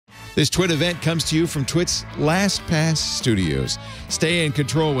This TWiT event comes to you from TWiT's LastPass studios. Stay in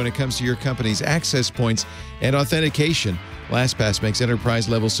control when it comes to your company's access points and authentication. LastPass makes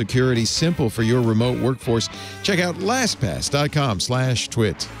enterprise-level security simple for your remote workforce. Check out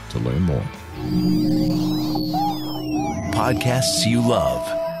lastpass.com/TWiT to learn more. Podcasts you love.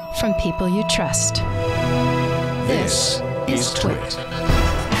 From people you trust. This is TWiT.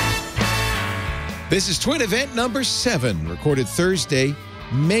 This is TWiT event number 7, recorded Thursday,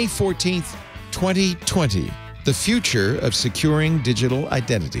 May 14th, 2020. The future of securing digital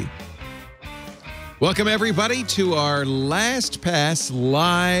identity. Welcome, everybody, to our LastPass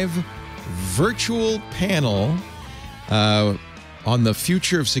live virtual panel on the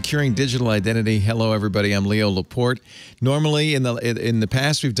future of securing digital identity. Hello, everybody. I'm Leo Laporte. Normally, in the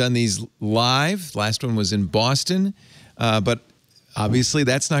past, we've done these live. Last one was in Boston, but obviously,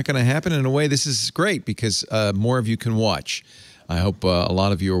 that's not going to happen. In a way, this is great because more of you can watch. I hope a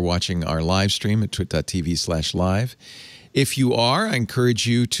lot of you are watching our live stream at twit.tv/live. If you are, I encourage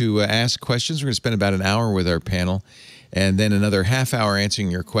you to ask questions. We're going to spend about an hour with our panel and then another half hour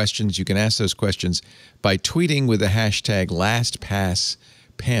answering your questions. You can ask those questions by tweeting with the hashtag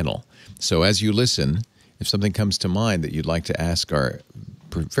LastPassPanel. So as you listen, if something comes to mind that you'd like to ask our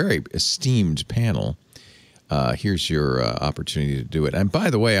very esteemed panel, here's your opportunity to do it. And by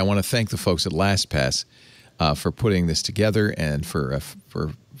the way, I want to thank the folks at LastPass for putting this together and for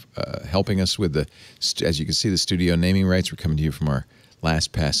helping us with the, as you can see, the studio naming rights. We're coming to you from our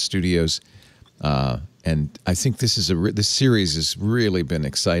LastPass studios, and I think this series has really been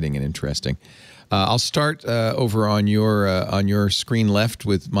exciting and interesting. I'll start over on your screen left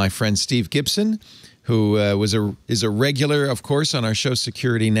with my friend Steve Gibson, who is a regular, of course, on our show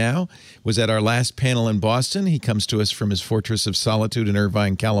Security Now. Was at our last panel in Boston. He comes to us from his Fortress of Solitude in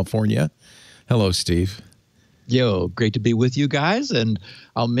Irvine, California. Hello, Steve. Yo, great to be with you guys, and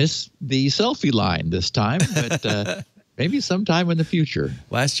I'll miss the selfie line this time, but maybe sometime in the future.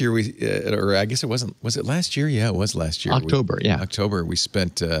 Last year, or I guess it wasn't, was it last year? Yeah, it was last year. October, October, we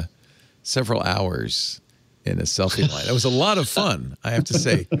spent several hours in a selfie line. It was a lot of fun, I have to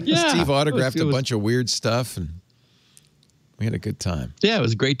say. Yeah, Steve autographed a bunch of weird stuff, and we had a good time. Yeah, it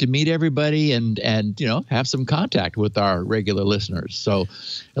was great to meet everybody and you know, have some contact with our regular listeners. So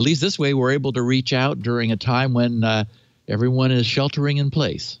at least this way we're able to reach out during a time when everyone is sheltering in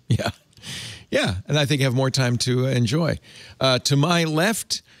place. Yeah, and I think have more time to enjoy. To my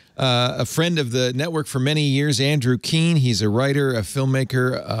left, a friend of the network for many years, Andrew Keene. He's a writer, a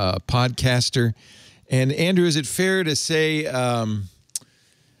filmmaker, a podcaster. And Andrew, is it fair to say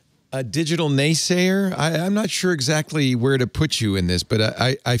a digital naysayer? I'm not sure exactly where to put you in this, but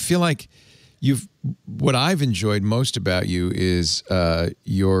I feel like what I've enjoyed most about you is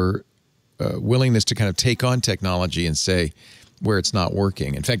your willingness to kind of take on technology and say where it's not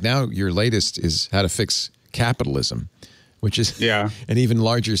working. In fact, now your latest is how to fix capitalism, which is an even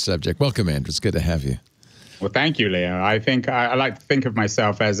larger subject. Welcome, Andrew. It's good to have you. Well, thank you, Leo. I think I like to think of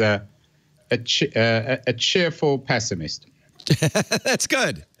myself as a cheerful pessimist. That's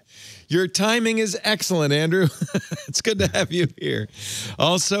good. Your timing is excellent, Andrew. It's good to have you here.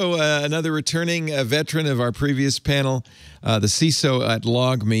 Also, another returning veteran of our previous panel, the CISO at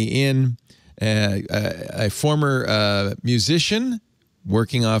LogMeIn, a former musician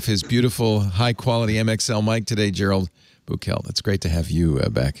working off his beautiful, high-quality MXL mic today, Gerald Beuchelt. It's great to have you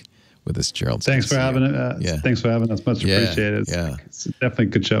back with us, Gerald. Thanks for having it. Thanks for having us. Much appreciated. It's definitely a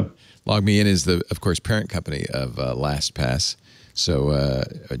good show. LogMeIn is the, of course, parent company of LastPass. So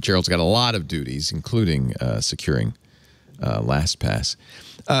Gerald's got a lot of duties, including securing LastPass.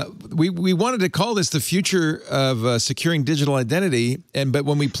 We wanted to call this the future of securing digital identity, but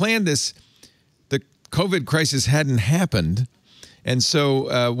when we planned this, the COVID crisis hadn't happened, and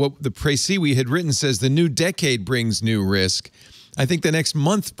so what the précis we had written says the new decade brings new risk. I think the next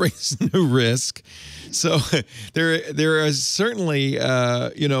month brings new risk. So there is certainly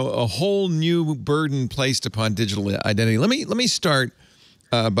a whole new burden placed upon digital identity. Let me start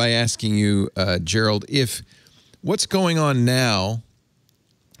by asking you, Gerald, if what's going on now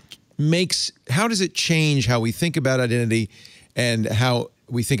how does it change how we think about identity and how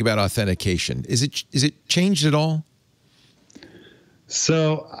we think about authentication? Is it changed at all?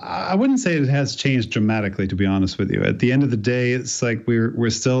 So I wouldn't say it has changed dramatically, to be honest with you. At the end of the day, it's like we're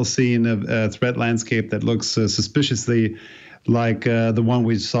still seeing a threat landscape that looks suspiciously like the one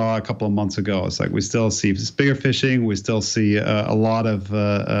we saw a couple of months ago. It's like we still see spear phishing, we still see a lot of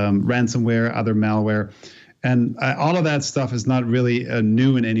ransomware, other malware. And all of that stuff is not really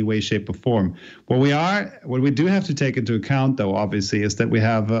new in any way, shape, or form. What we do have to take into account, though, obviously, is that we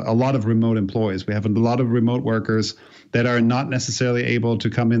have a lot of remote employees. We have a lot of remote workers that are not necessarily able to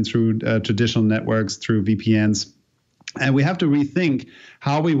come in through traditional networks, through VPNs. And we have to rethink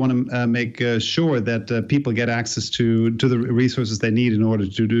how we want to make sure that people get access to the resources they need in order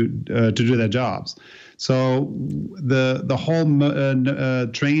to do their jobs. So the whole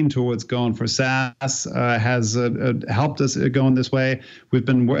train towards going for SaaS has helped us go in this way. We've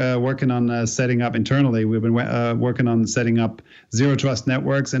been working on setting up internally. We've been working on setting up zero trust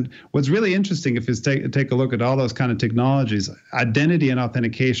networks. And what's really interesting, if you take a look at all those kind of technologies, identity and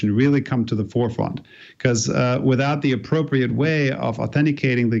authentication really come to the forefront, because without the appropriate way of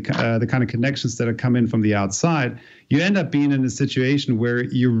authenticating the kind of connections that are coming from the outside, you end up being in a situation where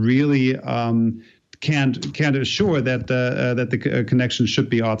you really can't assure that the connection should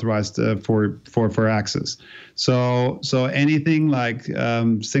be authorized for access. So anything like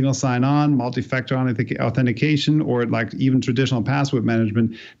single sign-on, multi-factor authentication, or like even traditional password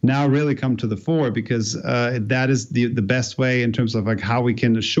management now really come to the fore, because that is the best way in terms of like how we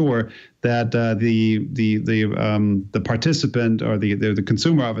can assure that the participant or the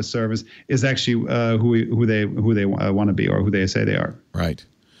consumer of a service is actually who they want to be, or who they say they are. Right.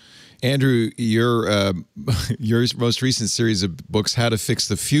 Andrew, your most recent series of books, How to Fix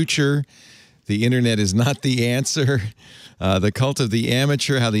the Future, The Internet is Not the Answer, The Cult of the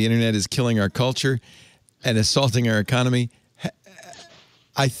Amateur, How the Internet is Killing Our Culture and Assaulting Our Economy.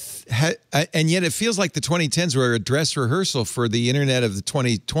 And yet it feels like the 2010s were a dress rehearsal for the Internet of the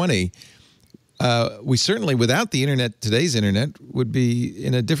 2020. We certainly, without the Internet, today's Internet, would be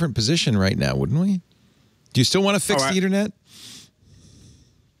in a different position right now, wouldn't we? Do you still want to fix the Internet?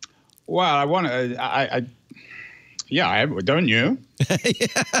 Well, I want to. Don't you?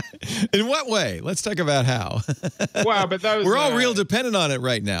 Yeah. In what way? Let's talk about how. Well, but we're all real dependent on it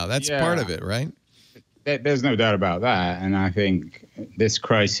right now. That's part of it, right? There's no doubt about that. And I think this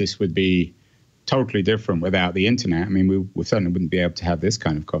crisis would be totally different without the internet. I mean, we certainly wouldn't be able to have this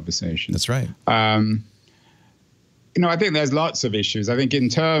kind of conversation. That's right. I think there's lots of issues. I think in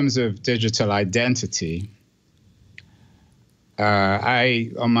terms of digital identity,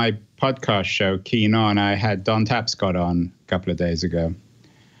 on my podcast show, Keen On, I had Don Tapscott on a couple of days ago.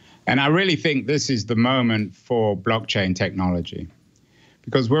 And I really think this is the moment for blockchain technology,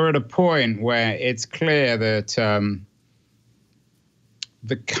 because we're at a point where it's clear that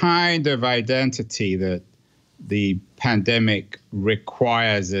the kind of identity that the pandemic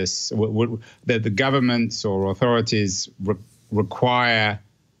requires us, that the governments or authorities require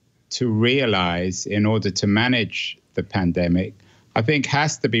to realize in order to manage the pandemic, I think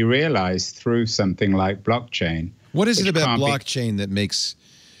has to be realized through something like blockchain. What is it about blockchain that makes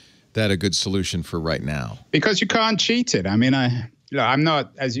that a good solution for right now? Because you can't cheat it. I mean, I'm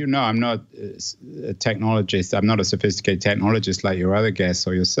not, as you know, I'm not a technologist. I'm not a sophisticated technologist like your other guests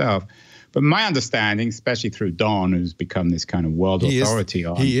or yourself. But my understanding, especially through Don, who's become this kind of world authority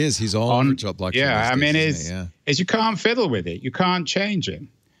on. He's all over blockchain. Yeah, I mean, is you can't fiddle with it. You can't change it.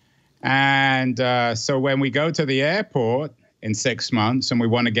 And so when we go to the airport in 6 months and we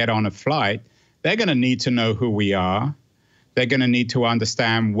want to get on a flight, they're going to need to know who we are. They're going to need to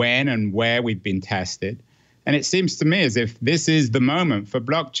understand when and where we've been tested. And it seems to me as if this is the moment for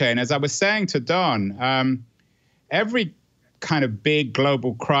blockchain. As I was saying to Don, every kind of big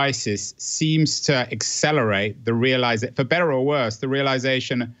global crisis seems to accelerate for better or worse, the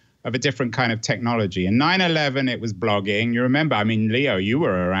realization of a different kind of technology. In 9/11, it was blogging. You remember, I mean, Leo, you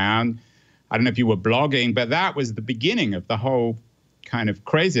were around. I don't know if you were blogging, but that was the beginning of the whole kind of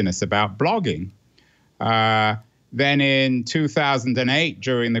craziness about blogging. Then in 2008,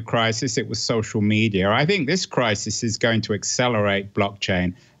 during the crisis, it was social media. I think this crisis is going to accelerate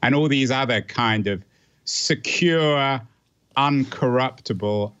blockchain and all these other kind of secure,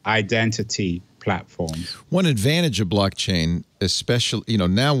 uncorruptible identity platforms. One advantage of blockchain, especially,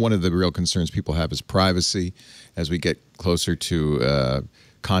 now one of the real concerns people have is privacy as we get closer to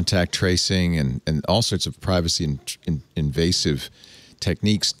contact tracing and all sorts of privacy and invasive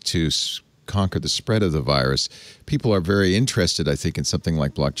techniques to conquer the spread of the virus. People are very interested, I think, in something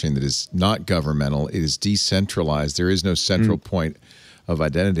like blockchain that is not governmental. It is decentralized. There is no central point of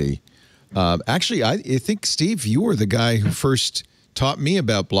identity. Actually, I think, Steve, you were the guy who first taught me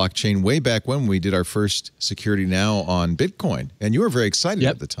about blockchain way back when we did our first Security Now on Bitcoin, and you were very excited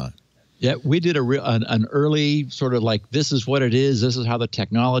at the time. Yeah, we did an early sort of like, this is what it is, this is how the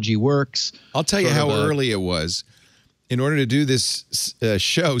technology works. I'll tell you how early it was. In order to do this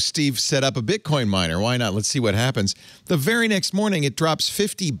show, Steve set up a Bitcoin miner. Why not? Let's see what happens. The very next morning, it drops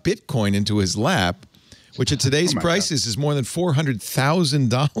 50 Bitcoin into his lap which at today's prices is more than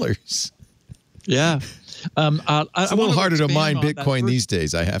 $400,000. Yeah. It's a little harder to mine Bitcoin these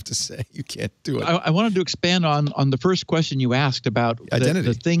days, I have to say. You can't do it. I wanted to expand on the first question you asked about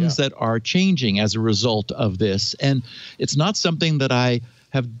the things that are changing as a result of this. And it's not something that I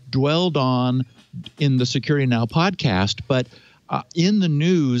have dwelled on in the Security Now podcast, but in the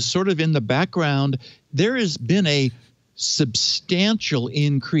news, sort of in the background, there has been a substantial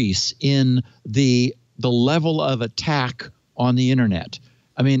increase in the level of attack on the internet.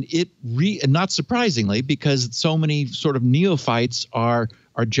 I mean, not surprisingly, because so many sort of neophytes are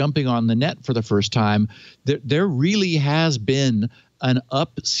jumping on the net for the first time. There really has been an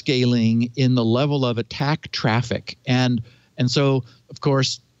upscaling in the level of attack traffic, and so of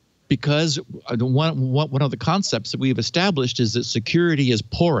course, because one of the concepts that we've established is that security is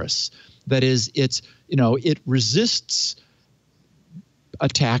porous. That is, it resists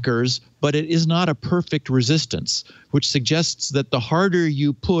attackers, but it is not a perfect resistance, which suggests that the harder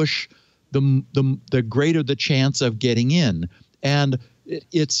you push, the greater the chance of getting in. And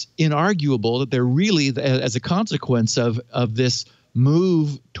it's inarguable that they're really, as a consequence of this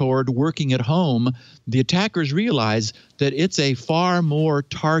move toward working at home, the attackers realize that it's a far more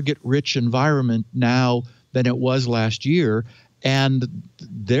target-rich environment now than it was last year. And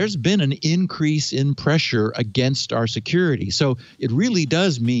there's been an increase in pressure against our security. So it really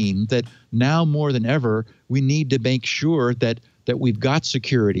does mean that now more than ever, we need to make sure that we've got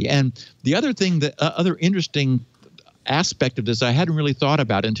security. And the other thing, other interesting aspect of this I hadn't really thought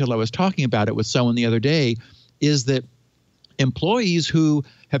about until I was talking about it with someone the other day, is that employees who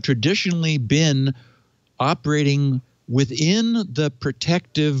have traditionally been operating within the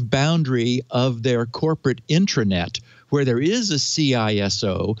protective boundary of their corporate intranet, where there is a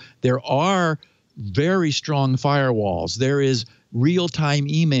CISO, there are very strong firewalls, there is real-time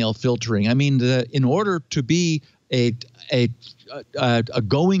email filtering. I mean, in order to be a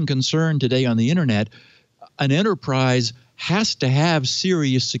going concern today on the internet, an enterprise has to have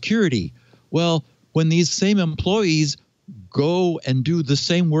serious security. Well, when these same employees go and do the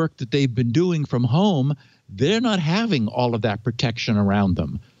same work that they've been doing from home, they're not having all of that protection around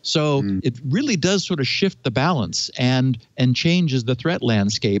them. So it really does sort of shift the balance and changes the threat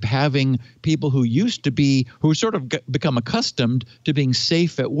landscape, having people who sort of become accustomed to being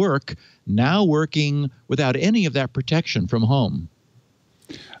safe at work, now working without any of that protection from home.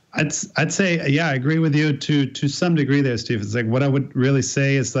 I'd say, yeah, I agree with you to some degree there, Steve. It's like what I would really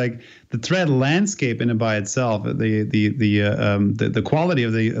say is like the threat landscape in and by itself, the quality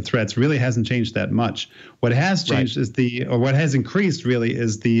of the threats really hasn't changed that much. What has changed is what has increased really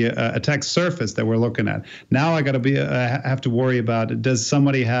is the attack surface that we're looking at. Now I got to have to worry about, does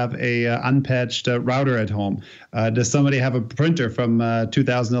somebody have a unpatched router at home? Does somebody have a printer from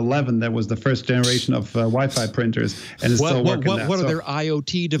 2011 that was the first generation of Wi-Fi printers and is still working? What are their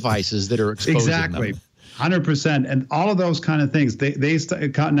IoT devices that are exposing them? 100%. And all of those kind of things, they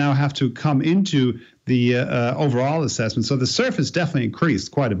now have to come into the overall assessment. So the surface definitely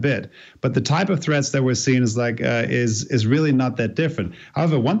increased quite a bit, but the type of threats that we're seeing is really not that different.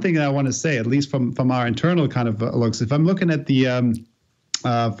 However, one thing that I want to say, at least from our internal kind of looks, if I'm looking at the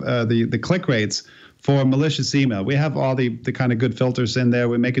click rates for malicious email, we have all the kind of good filters in there.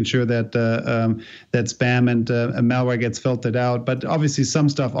 We're making sure that that spam and malware gets filtered out, but obviously some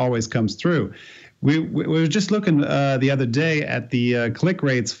stuff always comes through. We were just looking the other day at the click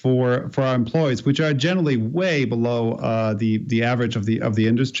rates for our employees, which are generally way below the average of the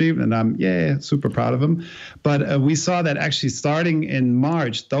industry, and I'm super proud of them. But we saw that actually starting in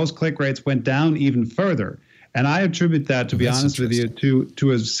March, those click rates went down even further. And I attribute that, to be honest with you,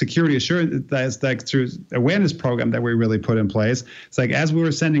 to a security assurance, that's like through awareness program that we really put in place. It's like as we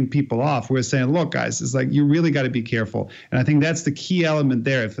were sending people off, we were saying, look, guys, it's like you really got to be careful. And I think that's the key element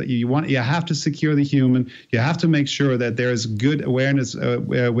there. If you have to secure the human, you have to make sure that there's good awareness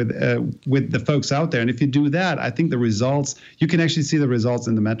with the folks out there. And if you do that, I think the results, you can actually see the results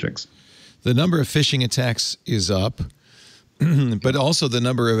in the metrics. The number of phishing attacks is up. But also the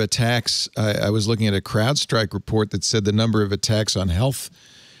number of attacks, I was looking at a CrowdStrike report that said the number of attacks on health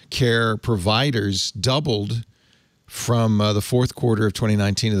care providers doubled from the fourth quarter of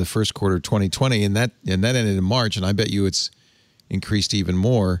 2019 to the first quarter of 2020, and that ended in March, and I bet you it's increased even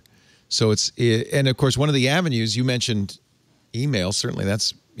more. So and of course, one of the avenues, you mentioned email, certainly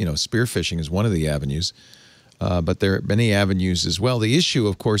that's, spear phishing is one of the avenues. But there are many avenues as well. The issue,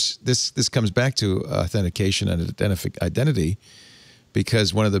 of course, this comes back to authentication and identity,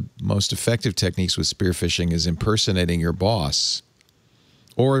 because one of the most effective techniques with spear phishing is impersonating your boss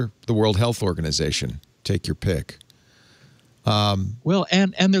or the World Health Organization. Take your pick. Well,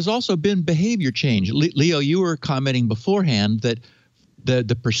 and there's also been behavior change. Leo, you were commenting beforehand that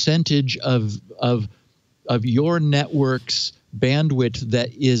the percentage of your network's bandwidth that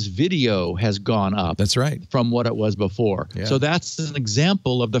is video has gone up. That's right. From what it was before. Yeah. So that's an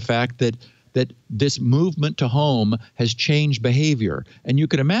example of the fact that this movement to home has changed behavior. And you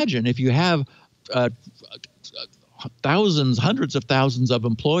can imagine if you have thousands, hundreds of thousands of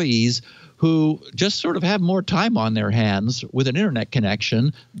employees who just sort of have more time on their hands with an internet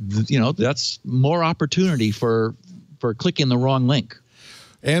connection, that's more opportunity for clicking the wrong link.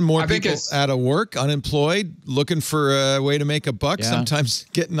 And more people out of work, unemployed, looking for a way to make a buck. Yeah. Sometimes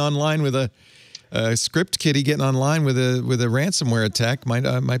getting online with a script kiddie, getting online with a ransomware attack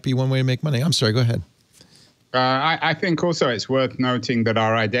might be one way to make money. I'm sorry, go ahead. I think also it's worth noting that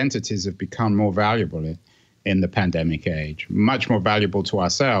our identities have become more valuable in the pandemic age, much more valuable to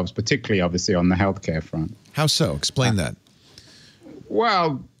ourselves, particularly obviously on the healthcare front. How so? Explain that.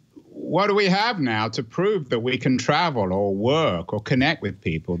 Well, what do we have now to prove that we can travel or work or connect with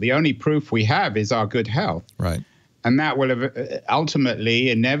people? The only proof we have is our good health. Right. And that will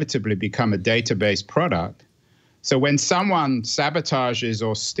ultimately, inevitably become a database product. So when someone sabotages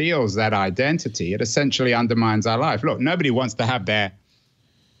or steals that identity, it essentially undermines our life. Look, nobody wants to have their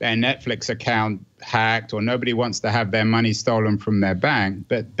Netflix account hacked, or nobody wants to have their money stolen from their bank.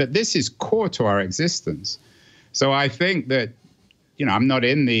 But this is core to our existence. So I think that, I'm not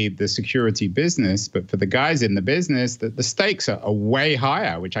in the security business, but for the guys in the business, the stakes are way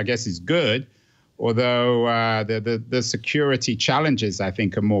higher, which I guess is good. Although the security challenges, I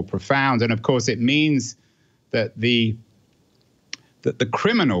think, are more profound. And of course, it means that the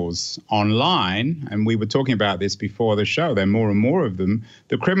criminals online, and we were talking about this before the show, there are more and more of them,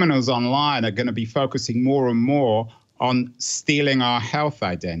 the criminals online are going to be focusing more and more on stealing our health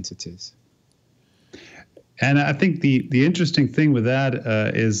identities. And I think the interesting thing with that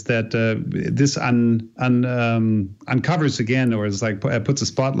is that this uncovers again, or is like puts a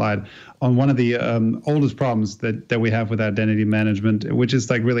spotlight on one of the oldest problems that we have with identity management, which is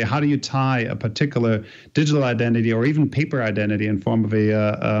like really how do you tie a particular digital identity or even paper identity in form of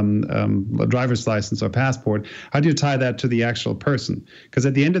a driver's license or passport? How do you tie that to the actual person? Because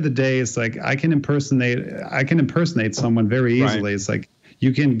at the end of the day, it's like I can impersonate someone very easily. Right. It's like,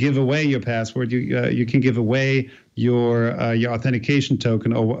 you can give away your password. You can give away your authentication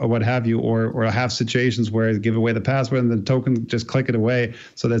token or what have you, or have situations where you give away the password and the token, just click it away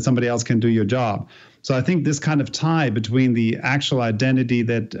so that somebody else can do your job. So I think this kind of tie between the actual identity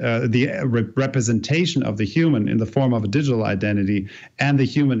that the representation of the human in the form of a digital identity and the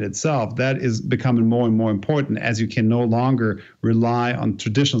human itself, that is becoming more and more important as you can no longer rely on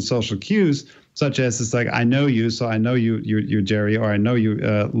traditional social cues, such as it's like, I know you, so I know you're Jerry, or I know you,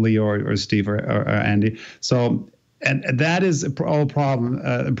 Leo, or Steve, or Andy. So, and that is a problem.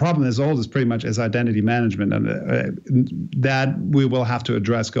 A problem as old as pretty much as identity management, and that we will have to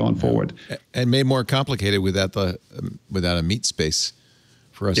address going forward. And made more complicated without a meat space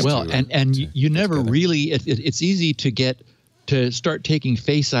for us. Well, you never together. Really. It's easy to start taking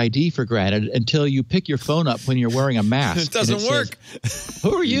Face ID for granted until you pick your phone up when you're wearing a mask. It doesn't work. Says,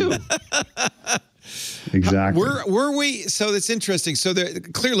 who are you? Exactly. Were we? So that's interesting. So there,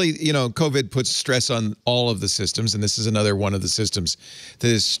 clearly, COVID puts stress on all of the systems, and this is another one of the systems that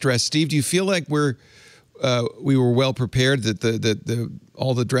is stressed. Steve, do you feel like we were well prepared? That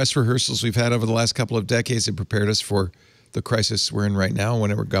all the dress rehearsals we've had over the last couple of decades have prepared us for the crisis we're in right now,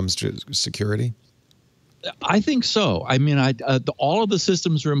 whenever it comes to security? I think so. I mean, all of the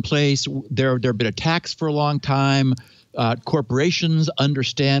systems are in place. There have been attacks for a long time. Corporations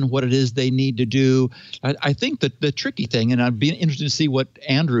understand what it is they need to do. I think that the tricky thing, and I'd be interested to see what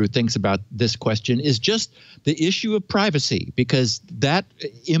Andrew thinks about this question, is just the issue of privacy, because that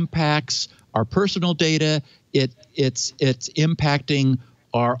impacts our personal data. It's impacting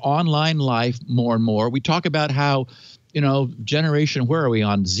our online life more and more. We talk about how generation, where are we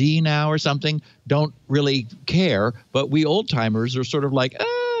on Z now or something, don't really care. But we old timers are sort of like,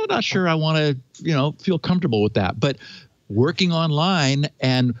 not sure I want to, feel comfortable with that. But working online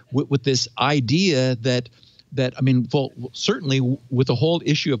and with this idea that certainly with the whole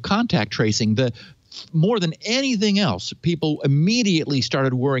issue of contact tracing, more than anything else, people immediately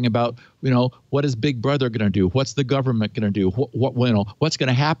started worrying about, what is Big Brother going to do? What's the government going to do? What's going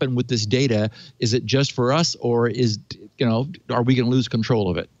to happen with this data? Is it just for us, or are we going to lose control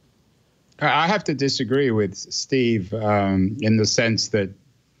of it? I have to disagree with Steve in the sense that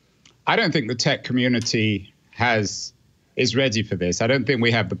I don't think the tech community is ready for this. I don't think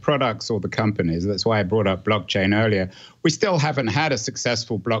we have the products or the companies. That's why I brought up blockchain earlier. We still haven't had a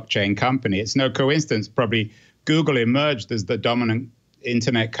successful blockchain company. It's no coincidence probably Google emerged as the dominant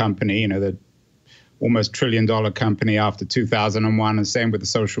internet company, the almost $1 trillion company after 2001, and same with the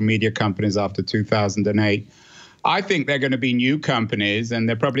social media companies after 2008. I think there are going to be new companies, and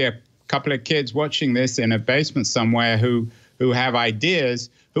there are probably a couple of kids watching this in a basement somewhere who have ideas,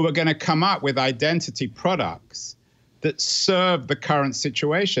 who are going to come up with identity products that serve the current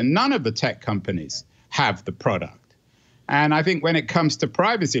situation. None of the tech companies have the product. And I think when it comes to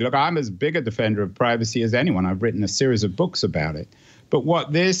privacy, look, I'm as big a defender of privacy as anyone. I've written a series of books about it. But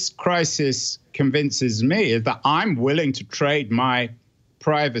what this crisis convinces me is that I'm willing to trade my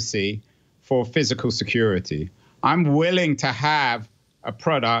privacy for physical security. I'm willing to have a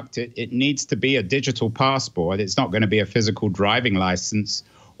product. It needs to be a digital passport. It's not going to be a physical driving license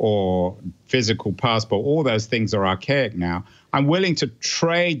or physical passport. All those things are archaic now. I'm willing to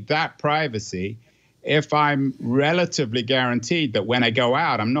trade that privacy if I'm relatively guaranteed that when I go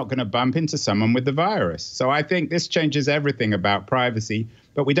out, I'm not going to bump into someone with the virus. So I think this changes everything about privacy,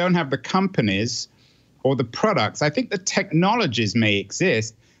 but we don't have the companies or the products. I think the technologies may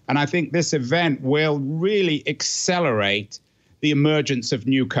exist, and I think this event will really accelerate the emergence of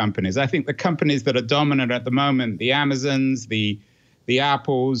new companies. I think the companies that are dominant at the moment, the Amazons, the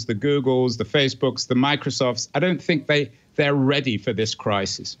Apples, the Googles, the Facebooks, the Microsofts, I don't think they're ready for this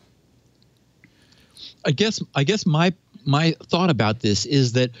crisis. I guess my thought about this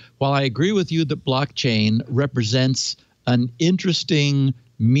is that while I agree with you that blockchain represents an interesting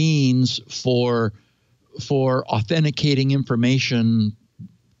means for authenticating information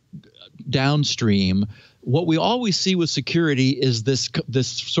downstream, what we always see with security is this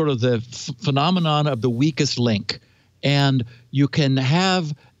sort of the phenomenon of the weakest link. And you can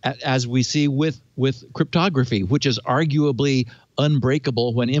have, as we see with cryptography, which is arguably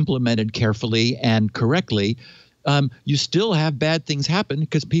unbreakable when implemented carefully and correctly, you still have bad things happen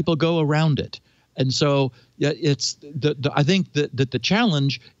because people go around it. And so it's I think that the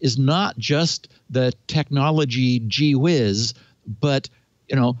challenge is not just the technology gee whiz, but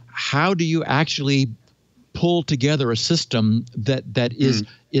how do you actually pull together a system that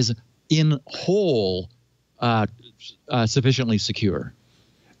is in whole sufficiently secure?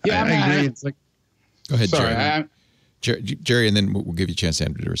 Yeah, I agree. It's like, go ahead, sorry, Jerry, and then we'll give you a chance,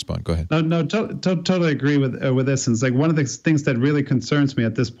 Andrew, to respond. Go ahead. No, totally agree with this. And it's like one of the things that really concerns me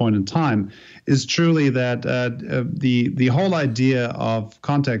at this point in time is truly that the whole idea of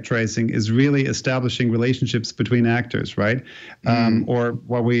contact tracing is really establishing relationships between actors, right? Or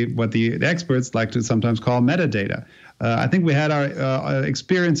what the experts like to sometimes call metadata. I think we had our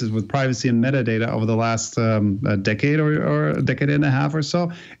experiences with privacy and metadata over the last decade or a decade and a half or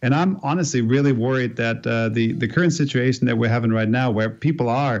so. And I'm honestly really worried that the current situation that we're having right now, where people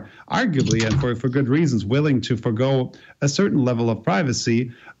are arguably, and for good reasons, willing to forgo a certain level of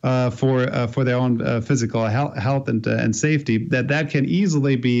privacy for their own physical health and safety, that can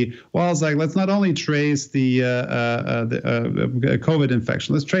easily be, well, it's like, let's not only trace the COVID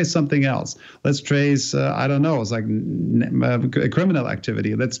infection, let's trace something else. Let's trace, I don't know, it's like criminal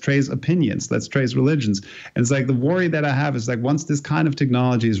activity. Let's trace opinions. Let's trace religions. And it's like the worry that I have is like once this kind of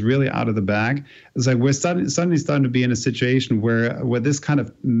technology is really out of the bag, it's like we're suddenly starting to be in a situation where this kind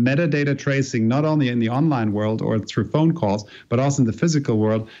of metadata tracing, not only in the online world or through phone calls, but also in the physical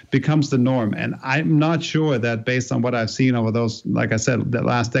world, becomes the norm. And I'm not sure that based on what I've seen over those, like I said, the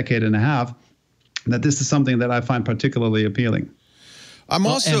last decade and a half, that this is something that I find particularly appealing. I'm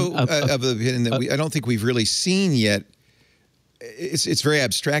also of the opinion that I don't think we've really seen yet. It's very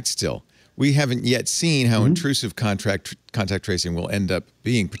abstract still. We haven't yet seen how intrusive contact tracing will end up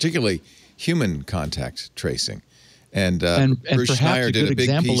being, particularly human contact tracing. And Bruce Schneier did a big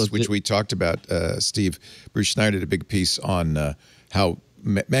piece, which we talked about, Steve. Bruce Schneier did a big piece on how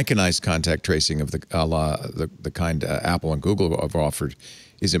mechanized contact tracing of the kind Apple and Google have offered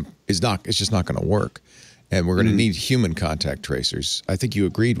is just not going to work. And we're going to need human contact tracers. I think you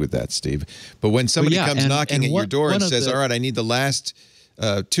agreed with that, Steve. But when somebody comes knocking at your door and says, all right, I need the last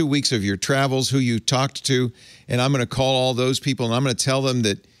 2 weeks of your travels, who you talked to, and I'm going to call all those people, and I'm going to tell them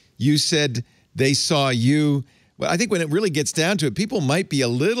that you said they saw you. Well, I think when it really gets down to it, people might be a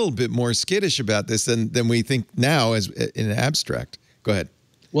little bit more skittish about this than we think now as in abstract. Go ahead.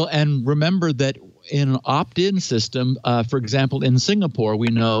 Well, and remember that in an opt-in system, for example, in Singapore, we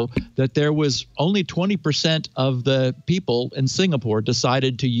know that there was only 20% of the people in Singapore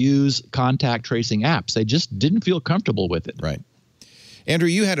decided to use contact tracing apps. They just didn't feel comfortable with it. Right. Andrew,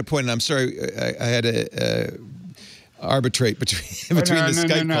 you had a point, and I'm sorry, I had arbitrate between the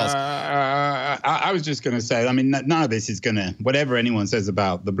Skype calls. I was just going to say, I mean, none of this is going to, whatever anyone says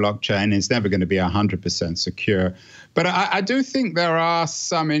about the blockchain, it's never going to be 100% secure. But I do think there are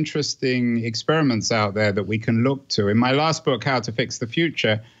some interesting experiments out there that we can look to. In my last book, How to Fix the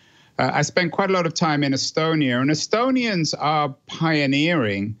Future, I spent quite a lot of time in Estonia, and Estonians are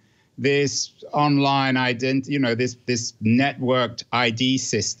pioneering this online identity, this networked ID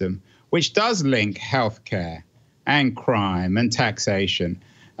system, which does link healthcare and crime and taxation.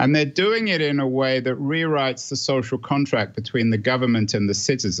 And they're doing it in a way that rewrites the social contract between the government and the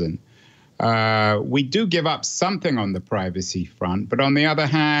citizen. We do give up something on the privacy front, but on the other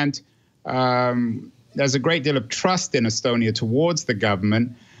hand, there's a great deal of trust in Estonia towards the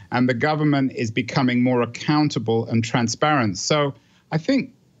government, and the government is becoming more accountable and transparent. So I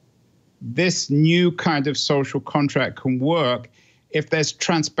think this new kind of social contract can work if there's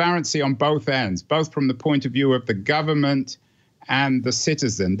transparency on both ends, both from the point of view of the government and the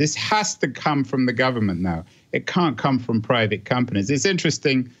citizen. This has to come from the government now. It can't come from private companies. It's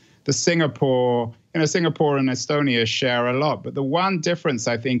interesting, Singapore and Estonia share a lot, but the one difference,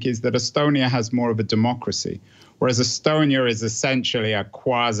 I think, is that Estonia has more of a democracy, whereas Estonia is essentially a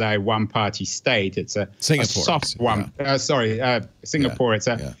quasi one-party state. It's a soft one. Singapore. It's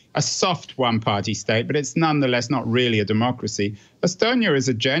a soft one-party state, but it's nonetheless not really a democracy. Estonia is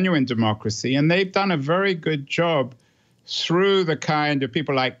a genuine democracy, and they've done a very good job through the kind of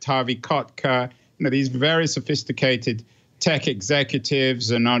people like Taavi Kotka, these very sophisticated tech executives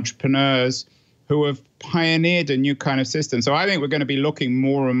and entrepreneurs who have pioneered a new kind of system. So I think we're going to be looking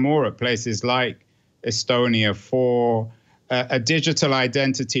more and more at places like Estonia for a digital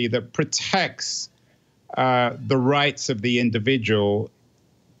identity that protects the rights of the individual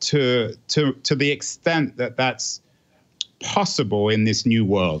to the extent that that's possible in this new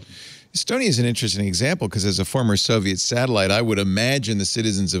world. Estonia is an interesting example because as a former Soviet satellite, I would imagine the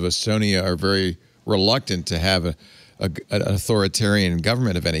citizens of Estonia are very reluctant to have an authoritarian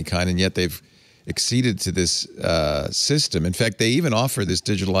government of any kind, and yet they've acceded to this system. In fact, they even offer this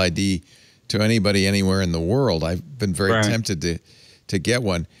digital ID to anybody anywhere in the world. I've been very tempted to get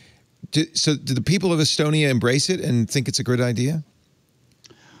one. So do the people of Estonia embrace it and think it's a good idea?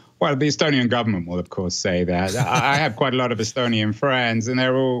 Well, the Estonian government will, of course, say that. I have quite a lot of Estonian friends, and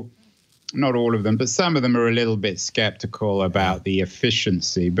they're all, not all of them, but some of them are a little bit skeptical about the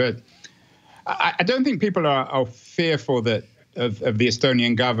efficiency. But I don't think people are fearful of the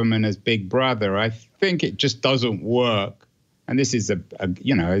Estonian government as Big Brother. I think it just doesn't work. And this is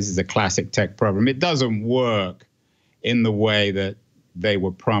a classic tech problem. It doesn't work in the way that they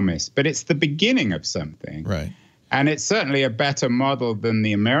were promised. But it's the beginning of something. Right. And it's certainly a better model than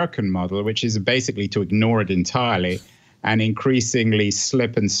the American model, which is basically to ignore it entirely and increasingly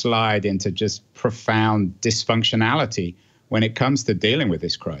slip and slide into just profound dysfunctionality when it comes to dealing with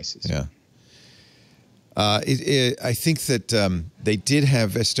this crisis. Yeah. I think that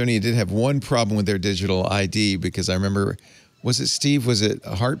Estonia did have one problem with their digital ID, because I remember, was it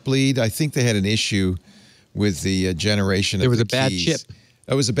a Heartbleed? I think they had an issue with the generation of the keys. There was a bad chip.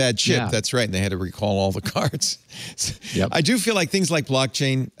 It was a bad chip, Yeah. That's right, and they had to recall all the cards. Yep. I do feel like things like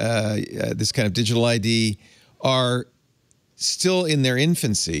blockchain, this kind of digital ID, are still in their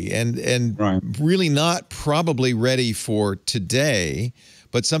infancy and really not probably ready for today,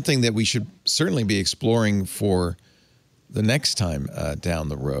 but something that we should certainly be exploring for the next time down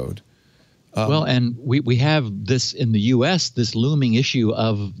the road. Well, and we have this in the U.S., this looming issue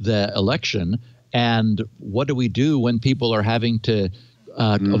of the election, and what do we do when people are having to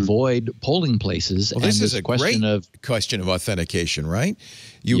avoid polling places? Well, this is a question of authentication, right?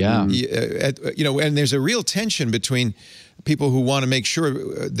 And there's a real tension between people who want to make sure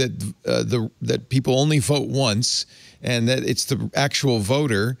that people only vote once and that it's the actual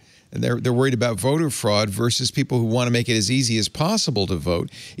voter, and they're worried about voter fraud, versus people who want to make it as easy as possible to vote.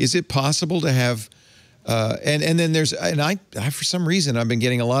 Is it possible to have and then there's, and I for some reason I've been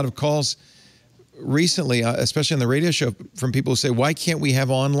getting a lot of calls recently, especially on the radio show, from people who say, why can't we have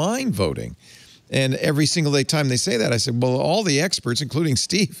online voting? And every single time they say that, I said, well, all the experts, including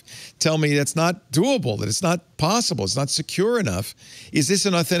Steve, tell me that's not doable, that it's not possible, it's not secure enough. Is this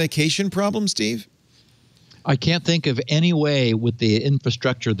an authentication problem, Steve? I can't think of any way with the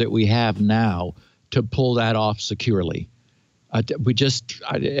infrastructure that we have now to pull that off securely. And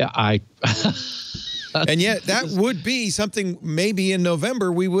yet that would be something maybe in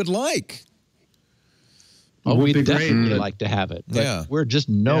November we would like. Oh, we'd definitely like to have it, but we're just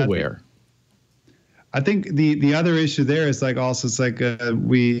nowhere. I think the other issue there is we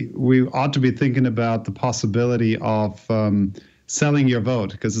ought to be thinking about the possibility of selling your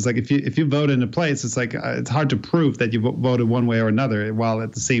vote, because it's like if you vote in a place, it's like it's hard to prove that you voted one way or another. While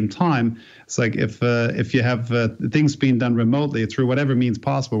at the same time, it's like if you have things being done remotely through whatever means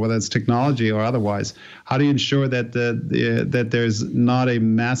possible, whether it's technology or otherwise, how do you ensure that that there's not a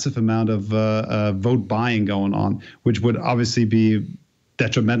massive amount of vote buying going on, which would obviously be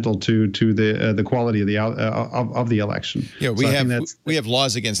detrimental to the quality of the election. Yeah, we have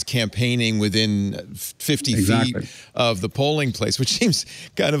laws against campaigning within 50 feet of the polling place, which seems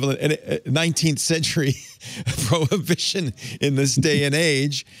kind of a 19th century prohibition in this day and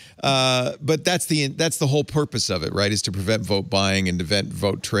age. But that's the whole purpose of it, right? Is to prevent vote buying and prevent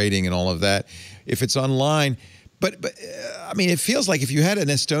vote trading and all of that. If it's online, but I mean, it feels like if you had an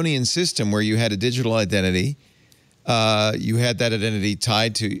Estonian system where you had a digital identity. You had that identity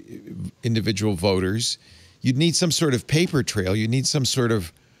tied to individual voters. You'd need some sort of paper trail. You'd need some sort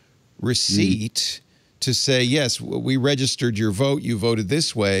of receipt to say, yes, we registered your vote. You voted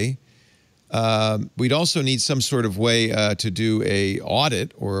this way. We'd also need some sort of way to do a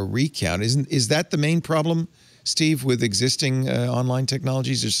audit or a recount. Is that the main problem, Steve, with existing online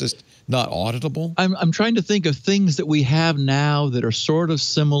technologies? It's just not auditable? I'm trying to think of things that we have now that are sort of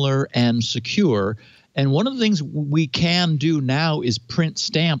similar and secure. And one of the things we can do now is print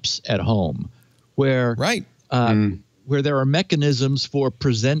stamps at home, where where there are mechanisms for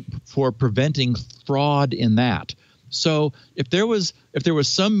preventing fraud in that. So if there was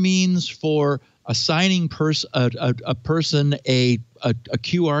some means for assigning a person a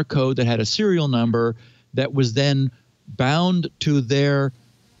QR code that had a serial number that was then bound to their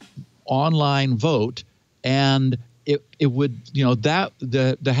online vote, and it would,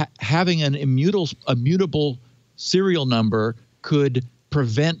 that having an immutable serial number could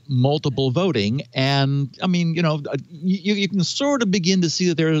prevent multiple voting. And I mean, you can sort of begin to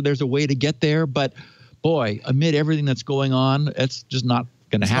see that there's a way to get there, but boy, amid everything that's going on, it's just not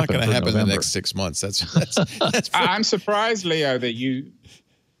going to happen. It's not going to happen in the next 6 months. That's I'm surprised, Leo, that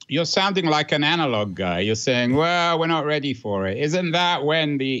you're sounding like an analog guy. You're saying, well, we're not ready for it. Isn't that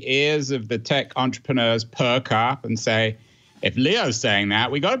when the ears of the tech entrepreneurs perk up and say, if Leo's saying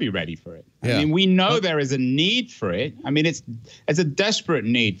that, we got to be ready for it? Yeah. I mean, we know there is a need for it. I mean, it's a desperate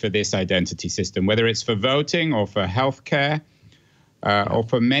need for this identity system, whether it's for voting or for healthcare or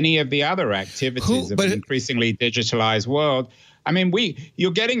for many of the other activities of an increasingly digitalized world. I mean,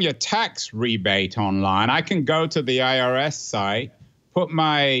 you're getting your tax rebate online. I can go to the IRS site, put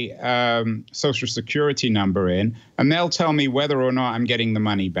my Social Security number in, and they'll tell me whether or not I'm getting the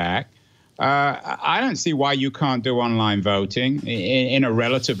money back. I don't see why you can't do online voting in a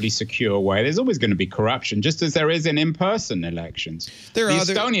relatively secure way. There's always going to be corruption, just as there is in in-person elections.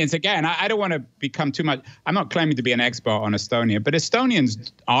 Estonians, again, I don't want to become too much. I'm not claiming to be an expert on Estonia, but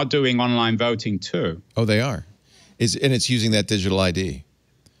Estonians are doing online voting too. Oh, they are. And it's using that digital ID.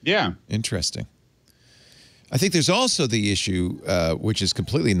 Yeah. Interesting. I think there's also the issue, which is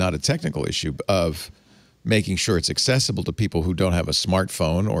completely not a technical issue, of making sure it's accessible to people who don't have a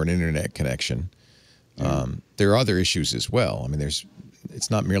smartphone or an internet connection. There are other issues as well. I mean, it's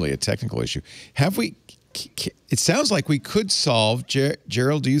not merely a technical issue. It sounds like we could solve,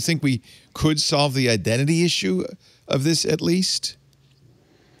 Gerald, do you think we could solve the identity issue of this at least?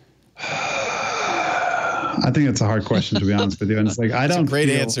 I think it's a hard question, to be honest with you. And it's like, I don't. It's a great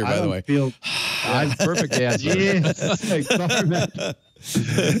answer, by the way. Perfect answer. Yes. Like, sorry, man.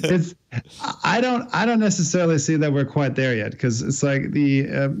 I don't necessarily see that we're quite there yet, because it's like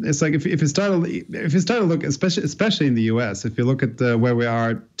if you start to look, especially in the U.S., if you look at where we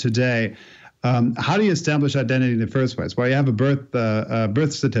are today. How do you establish identity in the first place? Well, you have a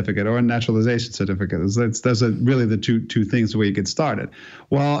birth certificate or a naturalization certificate. Those are really the two things where you get started.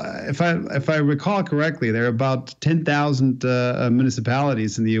 Well, if I recall correctly, there are about 10,000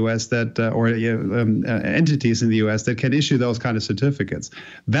 municipalities in the U.S. that or entities in the U.S. that can issue those kind of certificates.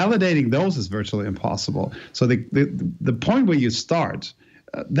 Validating those is virtually impossible. So the point where you start,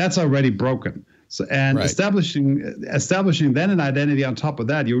 that's already broken. So, and right. establishing then an identity on top of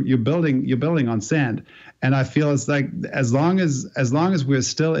that, you're building on sand. And I feel it's like as long as we're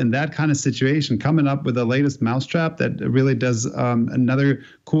still in that kind of situation, coming up with the latest mousetrap that really does another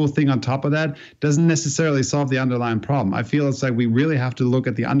cool thing on top of that doesn't necessarily solve the underlying problem. I feel it's like we really have to look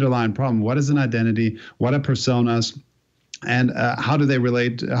at the underlying problem. What is an identity? What are personas? And how do they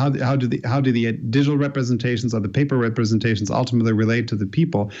relate? How do the digital representations or the paper representations ultimately relate to the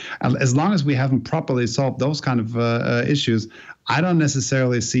people? As long as we haven't properly solved those kind of issues, I don't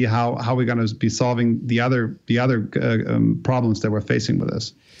necessarily see how we're going to be solving the other problems that we're facing with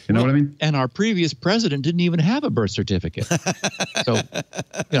this. You know what I mean? And our previous president didn't even have a birth certificate. So,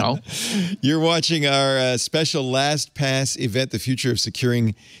 you know. You're watching our special LastPass event, The Future of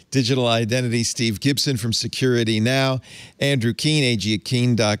Securing Digital Identity. Steve Gibson from Security Now. Andrew Keen, AG at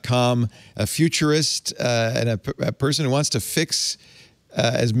Keen.com, a futurist and a person who wants to fix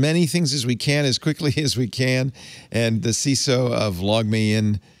as many things as we can, as quickly as we can. And the CISO of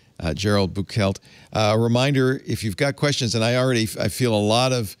LogMeIn, Gerald Beuchelt. A reminder, if you've got questions, and I feel a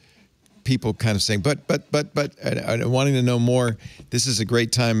lot of people kind of saying, but, and wanting to know more, this is a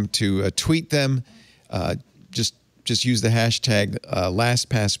great time to tweet them. Just use the hashtag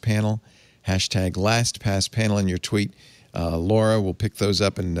LastPassPanel, hashtag LastPassPanel in your tweet. Laura will pick those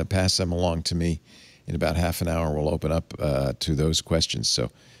up and pass them along to me. In about half an hour, we'll open up to those questions.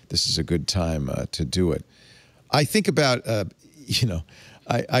 So this is a good time to do it. I think about,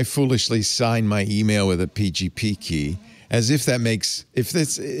 I foolishly sign my email with a PGP key, as if if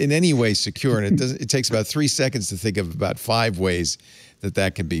that's in any way secure, and it takes about 3 seconds to think of about 5 ways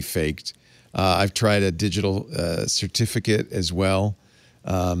that can be faked. I've tried a digital certificate as well,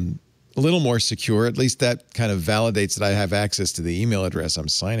 a little more secure. At least that kind of validates that I have access to the email address I'm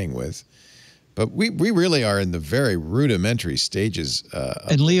signing with. But we really are in the very rudimentary stages.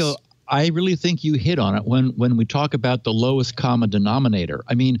 And Leo, I really think you hit on it when we talk about the lowest common denominator.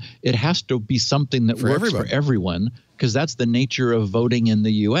 I mean, it has to be something that works for everyone, because that's the nature of voting in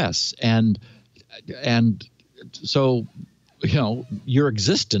the U.S. And so, your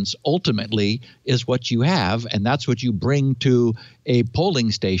existence ultimately is what you have, and that's what you bring to a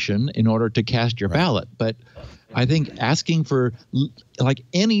polling station in order to cast your ballot. But I think asking for like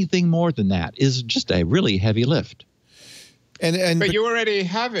anything more than that is just a really heavy lift. But you already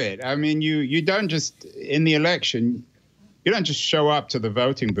have it. I mean, you don't just, in the election, you don't just show up to the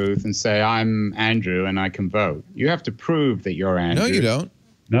voting booth and say, I'm Andrew and I can vote. You have to prove that you're Andrew. No, you don't.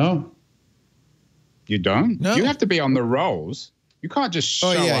 No. You don't? No. You have to be on the rolls. You can't just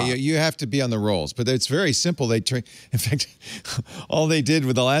show up. You have to be on the rolls. But it's very simple. In fact, all they did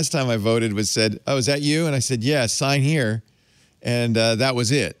with the last time I voted was said, oh, is that you? And I said, yeah, sign here. And that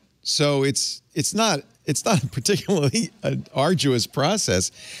was it. So it's not a particularly arduous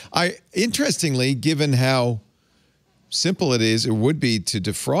process. Interestingly, given how simple it is, it would be to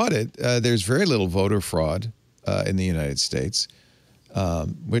defraud it, there's very little voter fraud in the United States.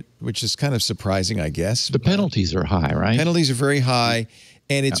 Which is kind of surprising, I guess. The penalties are high, right? Penalties are very high,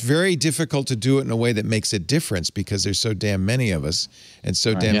 and it's very difficult to do it in a way that makes a difference because there's so damn many of us and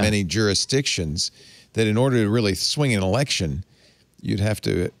so damn many jurisdictions that in order to really swing an election, you'd have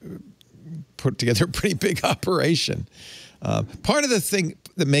to put together a pretty big operation. Part of the thing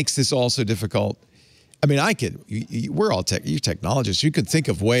that makes this all so difficult, I mean, we're all you technologists, you could think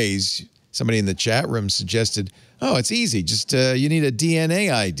of ways. Somebody in the chat room suggested, oh, it's easy. Just you need a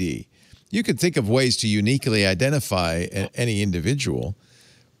DNA ID. You could think of ways to uniquely identify any individual.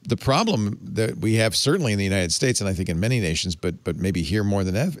 The problem that we have certainly in the United States, and I think in many nations, but maybe here more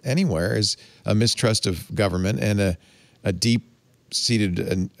than anywhere, is a mistrust of government and a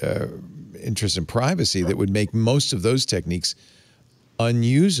deep-seated interest in privacy that would make most of those techniques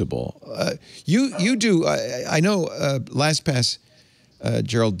unusable. You do. I know LastPass.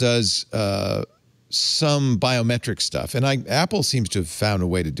 Gerald does some biometric stuff, and Apple seems to have found a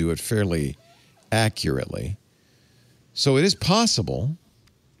way to do it fairly accurately. So it is possible.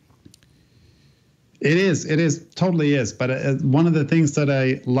 It is, totally is. But one of the things that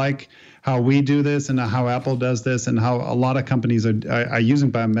I like how we do this and how Apple does this and how a lot of companies are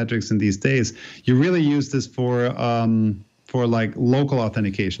using biometrics in these days, you really use this for like local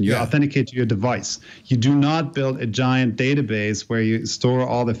authentication. You authenticate to your device. You do not build a giant database where you store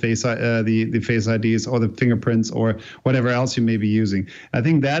all the face IDs or the fingerprints or whatever else you may be using. I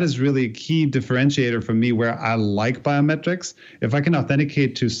think that is really a key differentiator for me where I like biometrics. If I can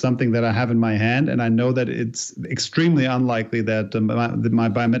authenticate to something that I have in my hand and I know that it's extremely unlikely that my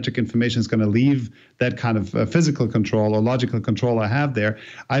biometric information is going to leave that kind of physical control or logical control I have there,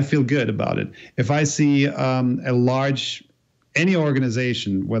 I feel good about it. If I see any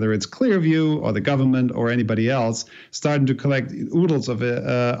organization, whether it's Clearview or the government or anybody else, starting to collect oodles of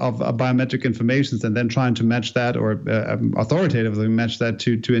biometric information and then trying to match that or authoritatively match that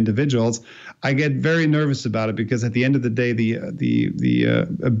to individuals, I get very nervous about it because at the end of the day,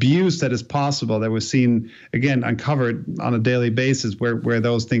 the abuse that is possible that we're seeing, again, uncovered on a daily basis where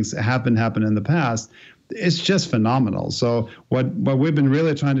those things have been happening in the past, it's just phenomenal. So what we've been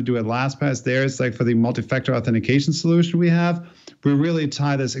really trying to do at LastPass there is like for the multi-factor authentication solution we have, we really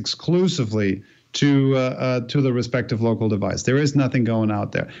tie this exclusively to the respective local device. There is nothing going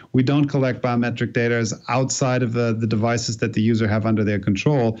out there. We don't collect biometric data outside of the devices that the user have under their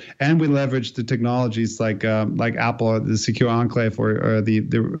control, and we leverage the technologies like Apple, the Secure Enclave, or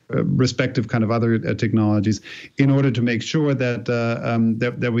the respective kind of other technologies in order to make sure that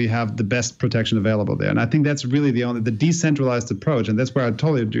that we have the best protection available there. And I think that's really the decentralized approach, and that's where I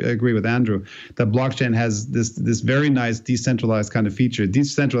totally agree with Andrew, that blockchain has this very nice decentralized kind of feature.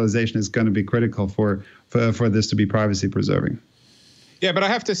 Decentralization is going to be critical for this to be privacy preserving. Yeah, but I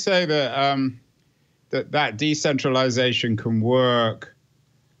have to say that that decentralization can work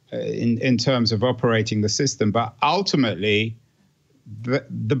in terms of operating the system, but ultimately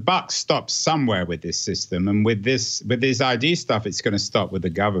the buck stops somewhere with this system, and with this ID stuff, it's going to stop with the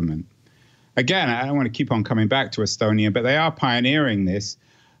government. Again, I don't want to keep on coming back to Estonia, but they are pioneering this.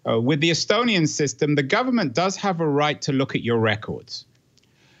 With the Estonian system, the government does have a right to look at your records.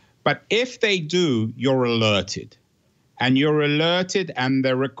 But if they do, you're alerted. And you're alerted, and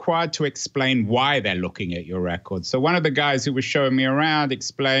they're required to explain why they're looking at your records. So one of the guys who was showing me around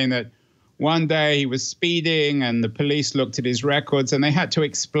explained that one day he was speeding, and the police looked at his records, and they had to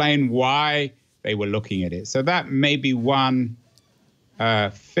explain why they were looking at it. So that may be one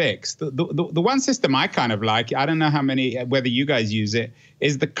fix. The one system I kind of like, I don't know whether you guys use it,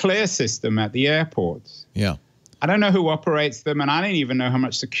 is the Clear system at the airports. Yeah. I don't know who operates them, and I don't even know how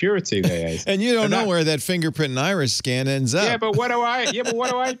much security there is. And you don't know where that fingerprint and iris scan ends up. Yeah, but what do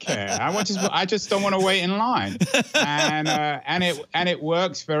I care? I just don't want to wait in line, and it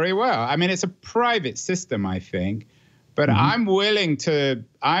works very well. I mean, it's a private system, I think, but I'm willing to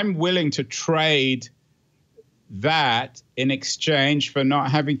trade that in exchange for not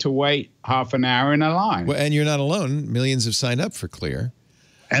having to wait half an hour in a line. Well, and you're not alone. Millions have signed up for Clear.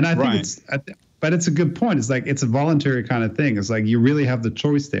 And I think but it's a good point. It's like, it's a voluntary kind of thing. It's like, you really have the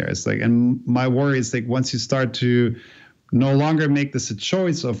choice there. It's like, and my worry is like, once you start to no longer make this a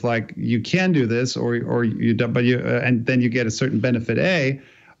choice of like, you can do this or you don't, but and then you get a certain benefit A,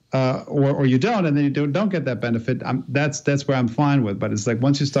 or you don't, and then you don't get that benefit. That's where I'm fine with. But it's like,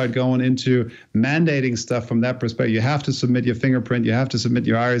 once you start going into mandating stuff from that perspective, you have to submit your fingerprint, you have to submit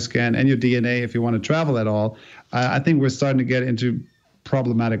your iris scan and your DNA if you want to travel at all. I think we're starting to get into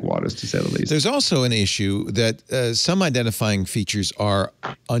problematic waters, to say the least. There's also an issue that some identifying features are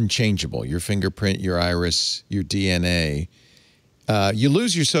unchangeable. Your fingerprint, your iris, your DNA. You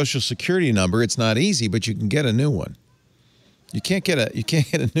lose your social security number. It's not easy, but you can get a new one. You can't get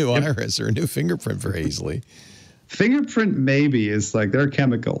a new iris or a new fingerprint very easily. Fingerprint maybe is like, they're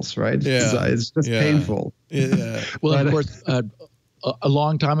chemicals, right? Yeah. It's just painful. Yeah. Well, of course, a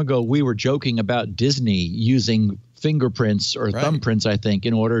long time ago, we were joking about Disney using fingerprints or thumbprints, I think,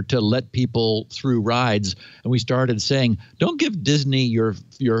 in order to let people through rides. And we started saying, don't give Disney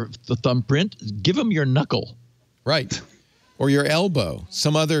the thumbprint, give them your knuckle. Right. Or your elbow,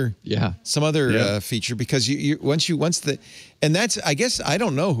 some other feature, because and that's, I guess, I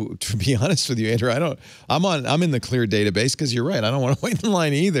don't know who, to be honest with you, Andrew, I'm in the Clear database, because you're right, I don't want to wait in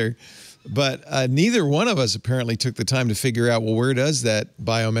line either. But neither one of us apparently took the time to figure out, well, where does that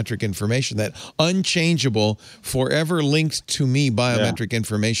biometric information, that unchangeable, forever linked to me biometric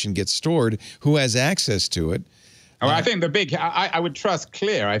information get stored? Who has access to it? Oh, I think I would trust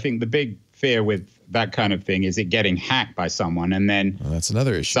Clear. I think the big fear with that kind of thing is it getting hacked by someone, and then that's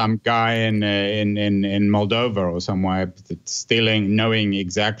another issue. Some guy in Moldova or somewhere stealing, knowing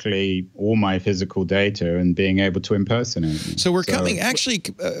exactly all my physical data and being able to impersonate me. So we're coming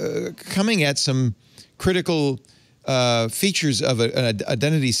at some critical features of an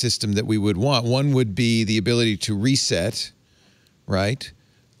identity system that we would want. One would be the ability to reset, right?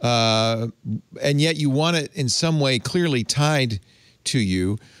 And yet you want it in some way clearly tied to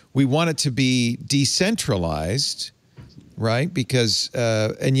you. We want it to be decentralized, right? Because,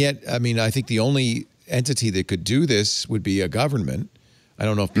 and yet, I mean, I think the only entity that could do this would be a government. I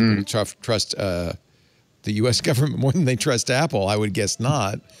don't know if people trust the U.S. government more than they trust Apple. I would guess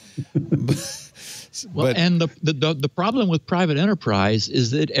not. And the problem with private enterprise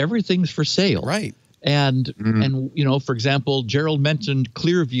is that everything's for sale. Right. And you know, for example, Gerald mentioned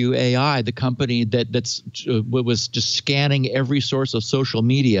Clearview AI, the company that was just scanning every source of social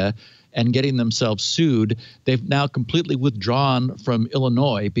media and getting themselves sued. They've now completely withdrawn from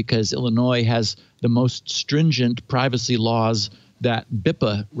Illinois because Illinois has the most stringent privacy laws, that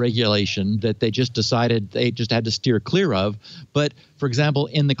BIPA regulation that they just decided they just had to steer clear of. But for example,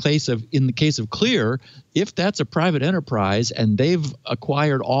 in the case of Clear, if that's a private enterprise and they've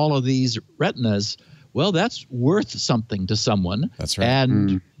acquired all of these retinas, well, that's worth something to someone. That's right.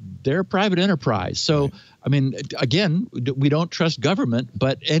 And they're a private enterprise. So I mean, again, we don't trust government,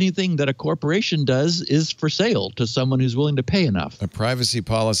 but anything that a corporation does is for sale to someone who's willing to pay enough. A privacy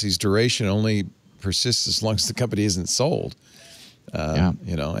policy's duration only persists as long as the company isn't sold.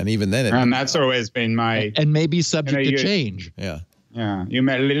 You know, and even then, and that's always been my and maybe subject to change. Yeah.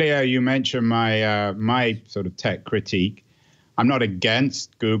 Leo, you mentioned my my sort of tech critique. I'm not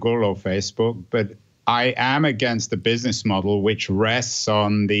against Google or Facebook, but I am against the business model which rests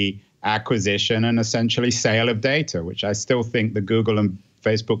on the acquisition and essentially sale of data, which I still think the Google and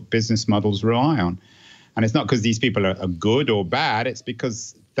Facebook business models rely on. And it's not because these people are good or bad. It's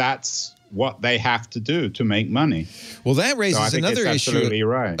because that's what they have to do to make money. Well, that raises another issue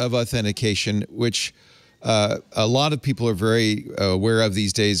right. of authentication, which a lot of people are very aware of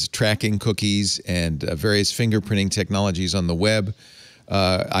these days, tracking cookies and various fingerprinting technologies on the web.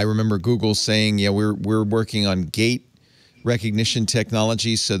 I remember Google saying, yeah, we're working on gait recognition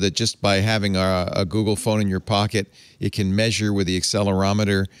technology so that just by having a Google phone in your pocket, it can measure with the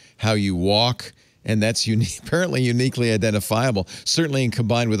accelerometer how you walk. And that's apparently uniquely identifiable. Certainly, and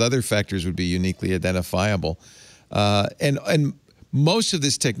combined with other factors, would be uniquely identifiable. And most of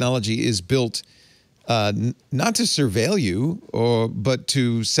this technology is built not to surveil you, but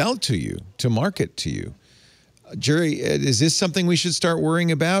to sell to you, to market to you. Jerry, is this something we should start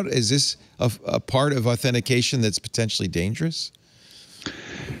worrying about? Is this a part of authentication that's potentially dangerous?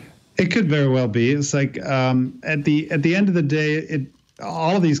 It could very well be. It's like at the end of the day,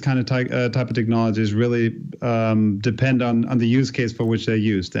 all of these kind of type of technologies really depend on the use case for which they're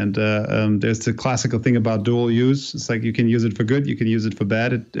used. And there's the classical thing about dual use. It's like you can use it for good, you can use it for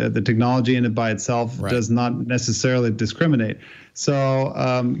bad. The technology in it by itself does not necessarily discriminate. So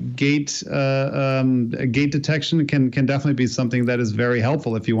gate detection can definitely be something that is very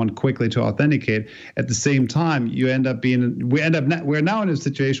helpful if you want quickly to authenticate. At the same time, we're now in a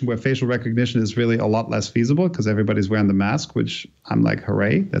situation where facial recognition is really a lot less feasible because everybody's wearing the mask, which I'm like,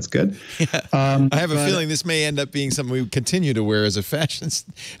 hooray, that's good. Yeah. I have a feeling this may end up being something we continue to wear as a fashion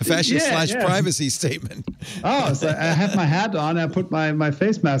slash privacy statement. Oh, so I have my hat on, I put my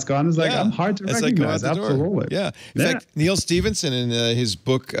face mask on. It's like I'm hard to recognize. Absolutely. Yeah. In fact, Neil Stephenson in his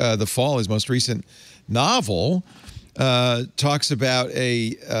book, The Fall, his most recent novel, talks about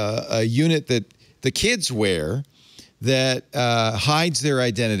a unit that the kids wear that hides their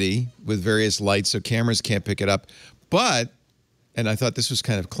identity with various lights so cameras can't pick it up, but, and I thought this was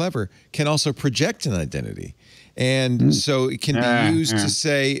kind of clever, can also project an identity. And so it can be used to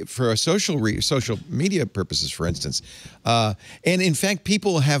say for a social media purposes, for instance. And in fact,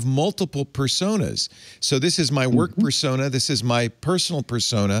 people have multiple personas. So this is my work persona. This is my personal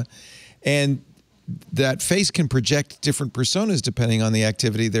persona. And that face can project different personas depending on the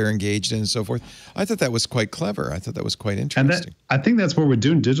activity they're engaged in and so forth. I thought that was quite clever. I thought that was quite interesting. And I think that's what we're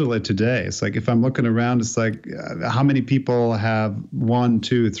doing digitally today. It's like if I'm looking around, it's like how many people have 1,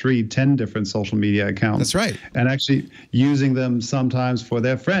 2, 3, 10 different social media accounts. That's right. And actually using them sometimes for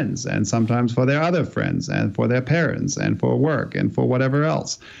their friends and sometimes for their other friends and for their parents and for work and for whatever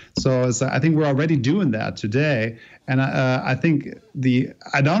else. So I think we're already doing that today. And I think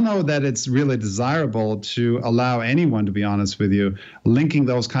I don't know that it's really desirable to allow anyone, to be honest with you, linking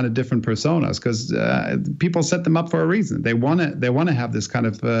those kind of different personas, because people set them up for a reason. They want to have this kind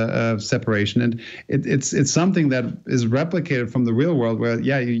of separation, and it's something that is replicated from the real world, where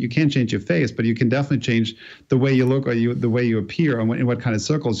you can't change your face, but you can definitely change the way you look or the way you appear and in what kind of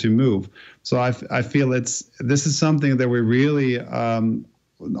circles you move. So I feel this is something that we really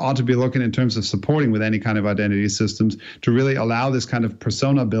ought to be looking in terms of supporting with any kind of identity systems to really allow this kind of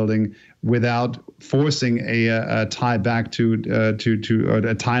persona building without forcing a tie back to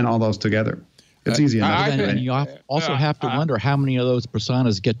tying all those together. It's easy enough. And you also have to wonder how many of those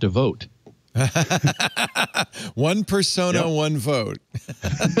personas get to vote. One persona, one vote.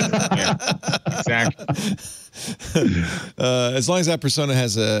 Exactly. As long as that persona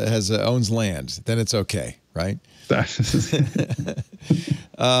owns land, then it's okay, right?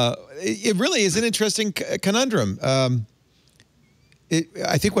 It really is an interesting conundrum.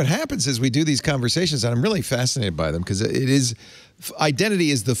 I think what happens is we do these conversations, and I'm really fascinated by them because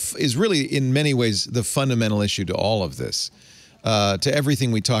identity is really in many ways the fundamental issue to all of this, to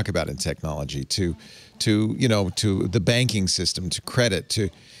everything we talk about in technology, to the banking system, to credit, to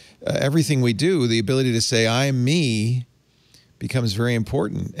everything we do. The ability to say "I'm me" becomes very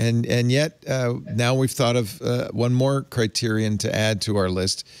important, and yet now we've thought of one more criterion to add to our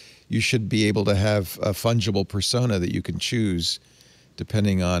list. You should be able to have a fungible persona that you can choose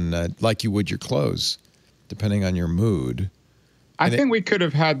depending on, like you would your clothes, depending on your mood. I think we could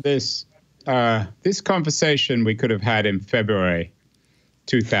have had this conversation we could have had in February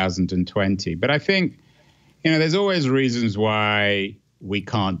 2020, but I think There's always reasons why we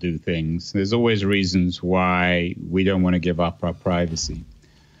can't do things. There's always reasons why we don't want to give up our privacy.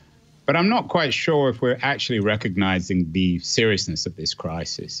 But I'm not quite sure if we're actually recognizing the seriousness of this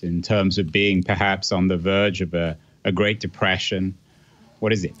crisis in terms of being perhaps on the verge of a Great Depression.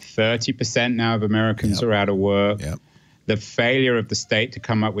 What is it? 30% now of Americans are out of work. Yep. The failure of the state to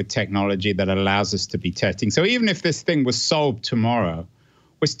come up with technology that allows us to be testing. So even if this thing was solved tomorrow,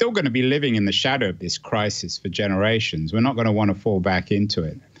 we're still going to be living in the shadow of this crisis for generations. We're not going to want to fall back into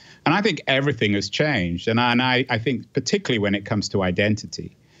it. And I think everything has changed. And I think particularly when it comes to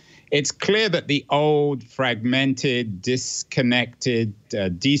identity, it's clear that the old, fragmented, disconnected,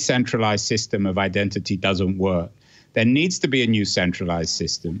 decentralized system of identity doesn't work. There needs to be a new centralized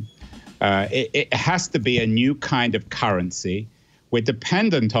system. It has to be a new kind of currency. We're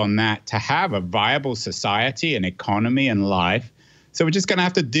dependent on that to have a viable society and economy and life. So we're just going to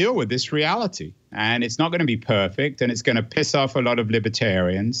have to deal with this reality. And it's not going to be perfect, and it's going to piss off a lot of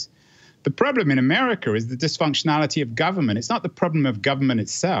libertarians. The problem in America is the dysfunctionality of government. It's not the problem of government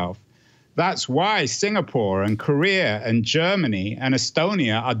itself. That's why Singapore and Korea and Germany and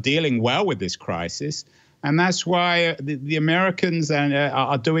Estonia are dealing well with this crisis. And that's why the Americans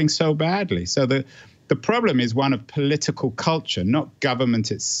are doing so badly. So the problem is one of political culture, not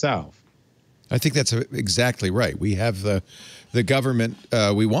government itself. I think that's exactly right. We have the government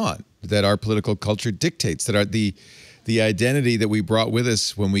we want, that our political culture dictates, that the identity that we brought with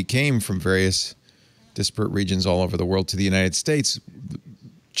us when we came from various disparate regions all over the world to the United States,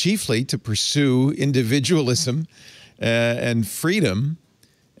 chiefly to pursue individualism and freedom.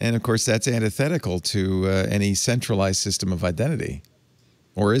 And, of course, that's antithetical to any centralized system of identity.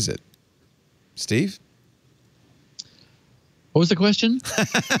 Or is it? Steve? What was the question?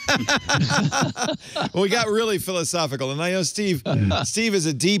 Well, we got really philosophical. And I know Steve is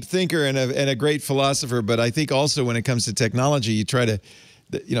a deep thinker and a great philosopher. But I think also when it comes to technology, you try to,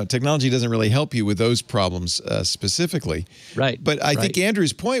 technology doesn't really help you with those problems specifically. Right. But I think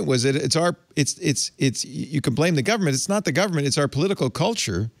Andrew's point was that it's you can blame the government. It's not the government. It's our political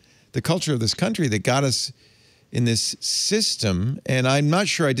culture, the culture of this country that got us in this system. And I'm not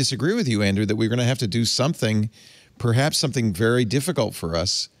sure I disagree with you, Andrew, that we're going to have to do something, perhaps something very difficult for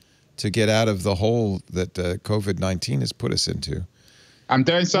us to get out of the hole that COVID-19 has put us into. I'm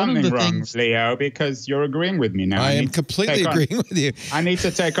doing something wrong, Leo, because you're agreeing with me now. I am completely agreeing with you. I need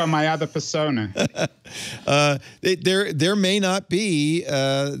to take on my other persona. There may not be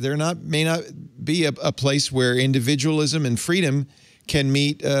a place where individualism and freedom can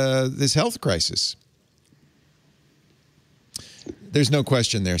meet this health crisis. There's no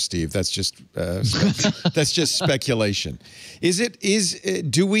question there, Steve. That's just speculation.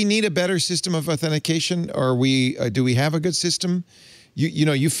 Do we need a better system of authentication, or do we have a good system?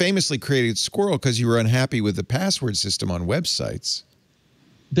 You famously created Squirrel because you were unhappy with the password system on websites.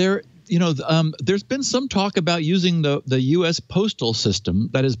 There's been some talk about using the U.S. postal system,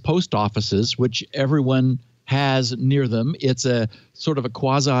 that is post offices, which everyone has near them. It's a sort of a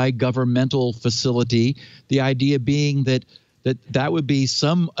quasi-governmental facility. The idea being that would be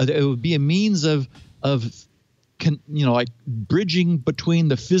it would be a means of like bridging between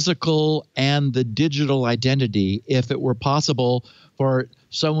the physical and the digital identity. If it were possible for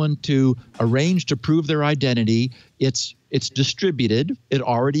someone to arrange to prove their identity, it's distributed. It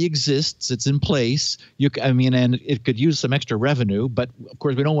already exists. It's in place. And it could use some extra revenue, but of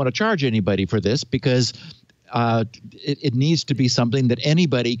course we don't want to charge anybody for this because it needs to be something that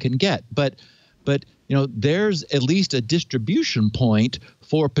anybody can get. But there's at least a distribution point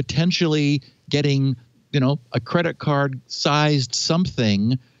for potentially getting, a credit card sized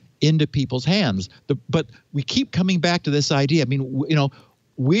something into people's hands. But we keep coming back to this idea. I mean,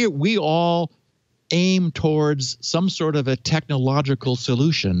 we all aim towards some sort of a technological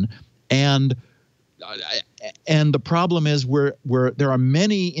solution, and the problem is there are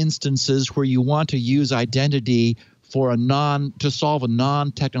many instances where you want to use identity for to solve a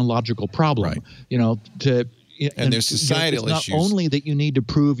non-technological problem. Right. And there's societal issues. It's not only that you need to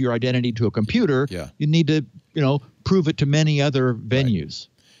prove your identity to a computer. Yeah. You need to prove it to many other venues.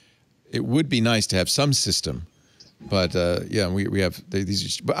 Right. It would be nice to have some system, but we have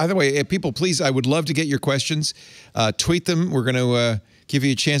these. But either way, people, please, I would love to get your questions. Tweet them. We're going to give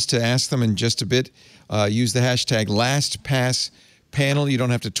you a chance to ask them in just a bit. Use the hashtag LastPassPanel. You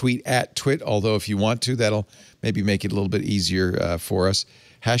don't have to tweet at TWiT, although if you want to, that'll maybe make it a little bit easier for us.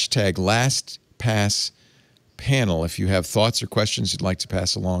 Hashtag LastPassPanel if you have thoughts or questions you'd like to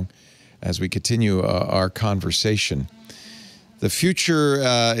pass along as we continue our conversation. The future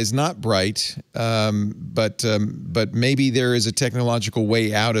is not bright, but maybe there is a technological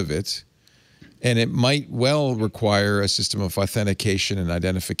way out of it. And it might well require a system of authentication and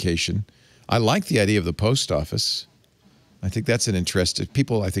identification. I like the idea of the post office. I think that's an interest.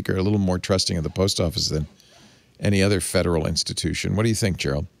 People, I think, are a little more trusting of the post office than any other federal institution. What do you think,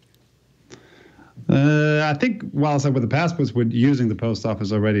 Gerald? I think, well, it's like with the passports, we're using the post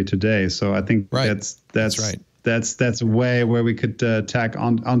office already today. So I think that's right. That's a way where we could tack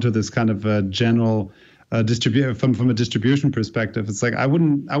onto this kind of general distribution from a distribution perspective. It's like I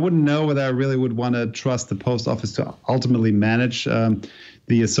wouldn't know whether I really would want to trust the post office to ultimately manage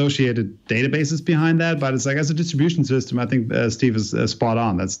the associated databases behind that. But it's like as a distribution system, I think Steve is spot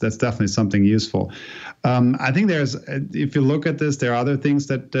on. That's definitely something useful. I think there's, if you look at this, there are other things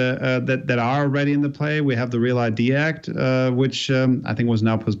that are already in the play. We have the Real ID Act, which I think was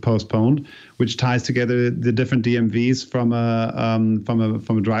now postponed, which ties together the different DMVs from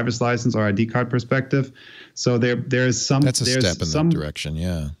a driver's license or ID card perspective. So there is some. That's a step in that direction.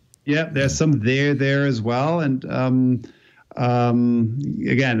 Yeah. Yeah, there's some there as well, and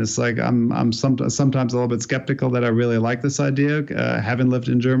again, it's like I'm sometimes a little bit skeptical that I really like this idea. Having lived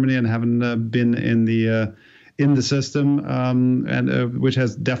in Germany and having been in the system, and which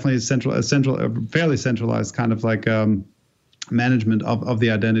has definitely a fairly centralized kind of like management of the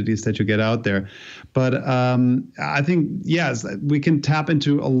identities that you get out there. But I think, yes, we can tap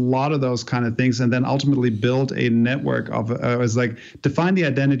into a lot of those kind of things and then ultimately build a network of, it's like define the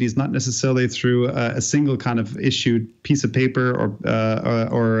identities, not necessarily through a single kind of issued piece of paper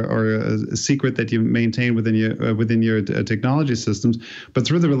or a secret that you maintain within your technology systems, but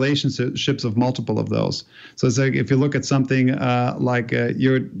through the relationships of multiple of those. So it's like if you look at something like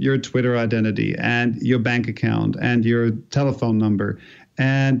your Twitter identity and your bank account and your telephone number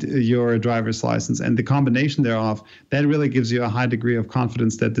and your driver's license and the combination thereof, that really gives you a high degree of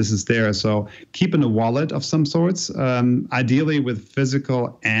confidence that this is there. So keeping a wallet of some sorts, ideally with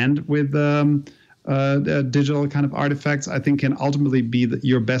physical and with digital kind of artifacts, I think can ultimately be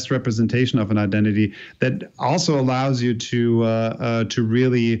your best representation of an identity that also allows you to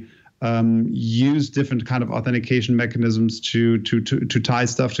really use different kind of authentication mechanisms to tie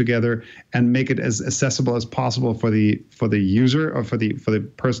stuff together and make it as accessible as possible for the user or for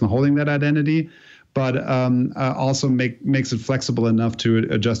the person holding that identity, but also makes it flexible enough to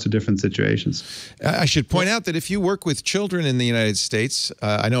adjust to different situations. I should point out that if you work with children in the United States,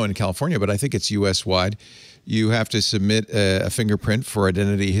 I know in California, but I think it's U.S.-wide, you have to submit a fingerprint for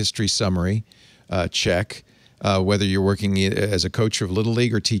identity history summary check. Whether you're working as a coach of Little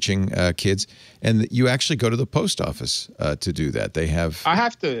League or teaching kids, and you actually go to the post office to do that. They have. I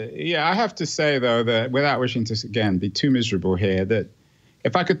have to say though that without wishing to again be too miserable here, that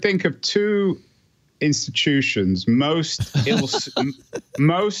if I could think of two institutions most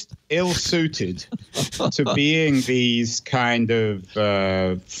ill-suited to being these kind of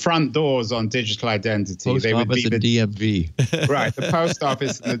front doors on digital identity, they would be the DMV. Right, the post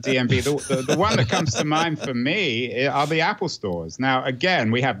office and the DMV. The one that comes to mind for me are the Apple stores. Now, again,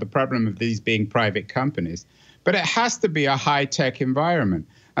 we have the problem of these being private companies, but it has to be a high-tech environment.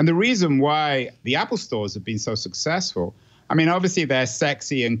 And the reason why the Apple stores have been so successful, I mean, obviously they're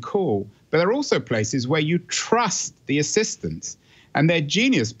sexy and cool, but there are also places where you trust the assistants. And their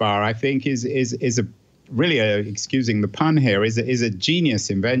Genius Bar, I think, is a really, excusing the pun here, is a genius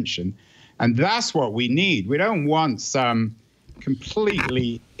invention. And that's what we need. We don't want some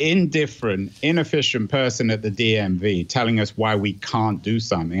completely indifferent, inefficient person at the DMV telling us why we can't do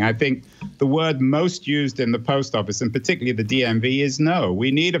something. I think the word most used in the post office, and particularly the DMV, is no.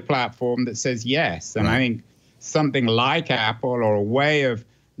 We need a platform that says yes. And I think something like Apple, or a way of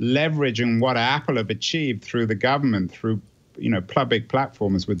leveraging what Apple have achieved through the government, through public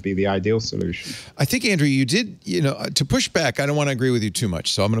platforms, would be the ideal solution. I think, Andrew, you did, to push back, I don't want to agree with you too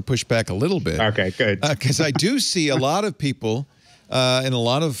much, so I'm going to push back a little bit. Okay, good. Because I do see a lot of people in a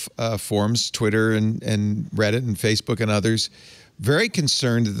lot of forums, Twitter and Reddit and Facebook and others, very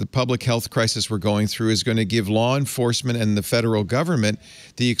concerned that the public health crisis we're going through is going to give law enforcement and the federal government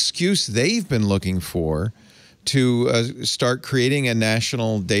the excuse they've been looking for to start creating a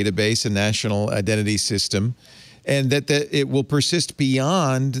national database, a national identity system, and that it will persist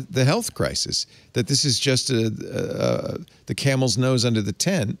beyond the health crisis, that this is just the camel's nose under the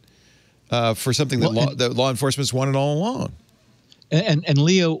tent for something that law enforcement's wanted all along. And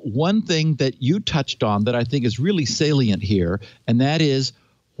Leo, one thing that you touched on that I think is really salient here, and that is,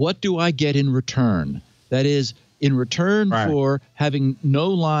 what do I get in return? That is, in return for having no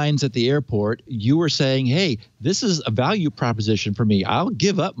lines at the airport, you were saying, hey, this is a value proposition for me. I'll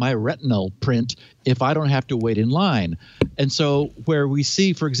give up my retinal print if I don't have to wait in line. And so where we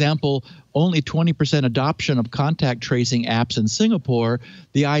see, for example, only 20% adoption of contact tracing apps in Singapore,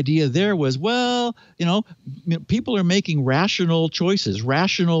 the idea there was, well, people are making rational choices,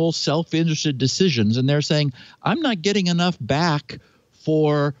 rational, self-interested decisions, and they're saying, I'm not getting enough back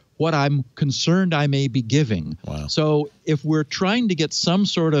for what I'm concerned I may be giving. Wow. So if we're trying to get some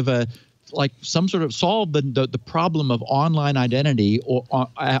sort of solve the problem of online identity or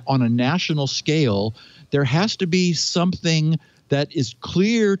on a national scale, there has to be something that is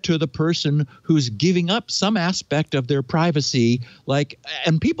clear to the person who's giving up some aspect of their privacy.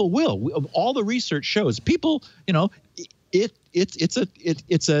 And people will. All the research shows people.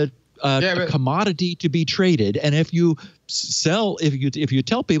 It's a commodity to be traded, and if you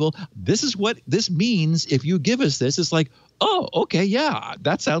tell people this is what this means, if you give us this, it's like, oh, okay, yeah,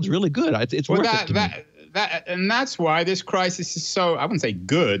 that sounds really good. It's worth it to me. And that's why this crisis is so, I wouldn't say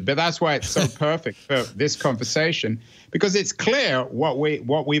good, but that's why it's so perfect for this conversation, because it's clear what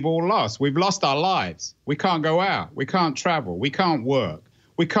we've all lost. We've lost our lives. We can't go out. We can't travel. We can't work.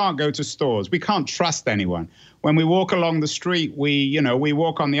 We can't go to stores. We can't trust anyone. When we walk along the street, we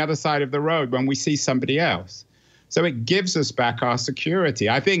walk on the other side of the road when we see somebody else. So it gives us back our security.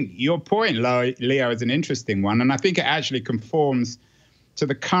 I think your point, Leo, is an interesting one, and I think it actually conforms to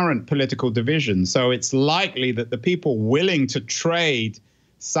the current political division. So it's likely that the people willing to trade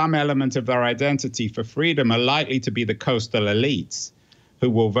some element of their identity for freedom are likely to be the coastal elites who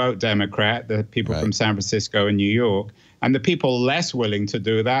will vote Democrat, the people from San Francisco and New York. And the people less willing to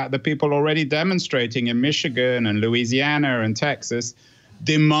do that, the people already demonstrating in Michigan and Louisiana and Texas,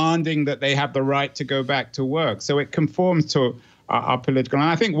 demanding that they have the right to go back to work. So it conforms to our political. And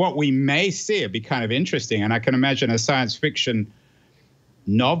I think what we may see, it'd be kind of interesting, and I can imagine a science fiction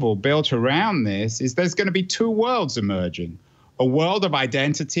novel built around this, is there's going to be two worlds emerging. A world of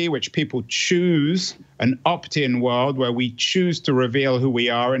identity, which people choose, an opt-in world where we choose to reveal who we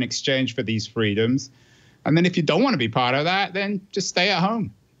are in exchange for these freedoms. And then if you don't want to be part of that, then just stay at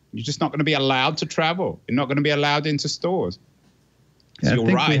home. You're just not going to be allowed to travel. You're not going to be allowed into stores. So you're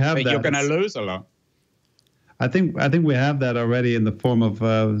right, but you're going to lose a lot. I think we have that already in the form of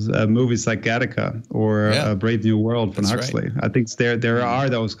movies like Gattaca or Brave New World from Huxley. Right. I think there are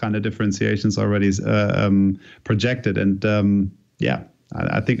those kind of differentiations already projected, and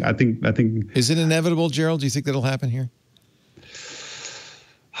I think. Is it inevitable, Gerald? Do you think that'll happen here?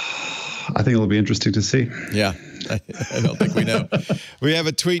 I think it'll be interesting to see. Yeah, I don't think we know. We have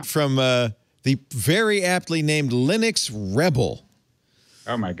a tweet from the very aptly named Linux Rebel.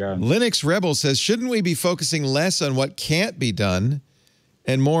 Oh, my God. Linux Rebel says, shouldn't we be focusing less on what can't be done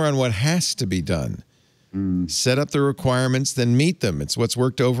and more on what has to be done? Set up the requirements, then meet them. It's what's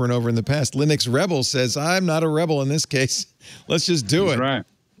worked over and over in the past. Linux Rebel says, I'm not a rebel in this case. Let's just do it. Right.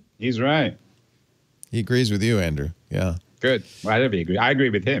 He's right. He agrees with you, Andrew. Yeah. Good. Well, I agree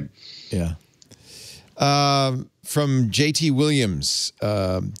with him. Yeah. From JT Williams,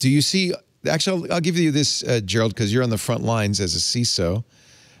 do you see... Actually, I'll give you this, Gerald, because you're on the front lines as a CISO,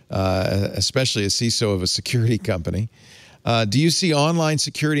 especially a CISO of a security company. Do you see online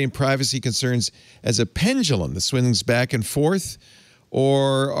security and privacy concerns as a pendulum that swings back and forth,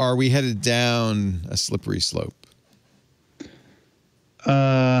 or are we headed down a slippery slope?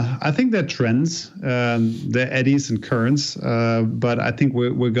 I think they're trends, they're eddies and currents, but I think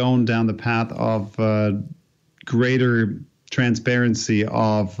we're going down the path of greater transparency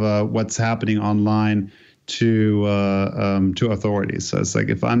of what's happening online to authorities. So it's like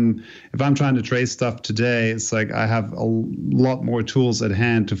if I'm trying to trace stuff today, it's like I have a lot more tools at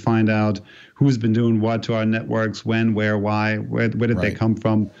hand to find out who's been doing what to our networks, when, where, why, where did they come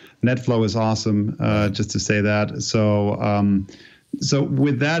from. NetFlow is awesome, just to say that. So so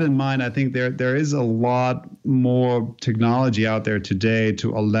with that in mind, I think there is a lot more technology out there today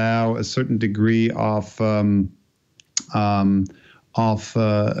to allow a certain degree of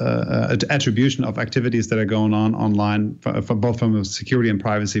attribution of activities that are going on online, both from a security and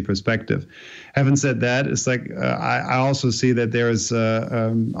privacy perspective. Having said that, it's like I also see that there is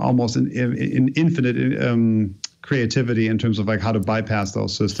almost an infinite creativity in terms of like how to bypass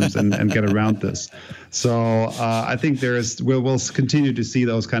those systems and get around this. So I think we'll continue to see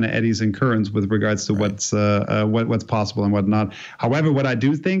those kind of eddies and currents with regards to what's possible and what not. However, what I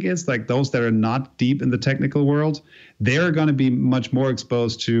do think is like those that are not deep in the technical world, they're going to be much more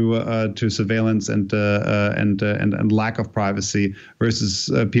exposed to surveillance and lack of privacy versus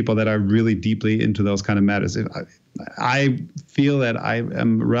people that are really deeply into those kind of matters. I feel that I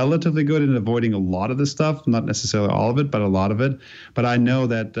am relatively good in avoiding a lot of this stuff, not necessarily all of it, but a lot of it. But I know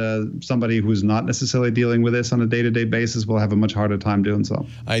that somebody who's not necessarily dealing with this on a day-to-day basis will have a much harder time doing so.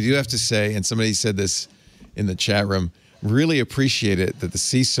 I do have to say, and somebody said this in the chat room, really appreciate it that the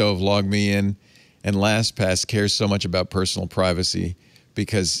CISO of LogMeIn and LastPass cares so much about personal privacy,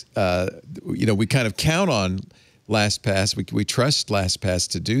 because we kind of count on LastPass. We trust LastPass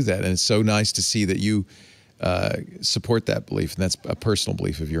to do that, and it's so nice to see that you support that belief, and that's a personal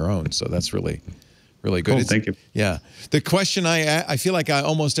belief of your own. So that's really, really good. Cool, thank you. Yeah. The question I feel like I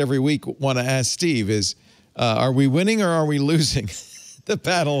almost every week want to ask Steve is, are we winning or are we losing the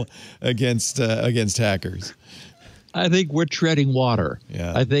battle against hackers? I think we're treading water.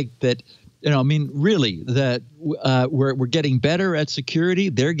 Yeah. I think that, really, that we're getting better at security.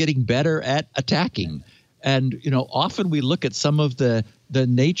 They're getting better at attacking. And, often we look at some of the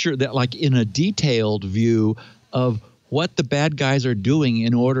nature that, like, in a detailed view of what the bad guys are doing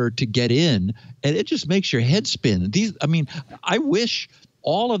in order to get in, and it just makes your head spin. I wish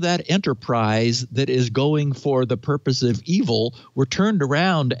all of that enterprise that is going for the purpose of evil were turned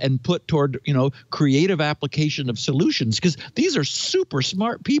around and put toward, creative application of solutions, because these are super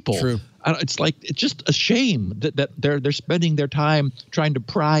smart people. True. It's just a shame that they're spending their time trying to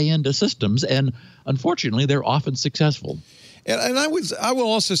pry into systems, and unfortunately, they're often successful. And I will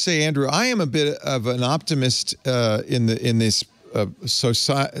also say, Andrew, I am a bit of an optimist in this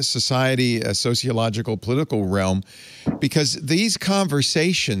society, sociological, political realm, because these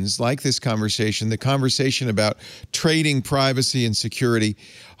conversations, like this conversation, the conversation about trading privacy and security,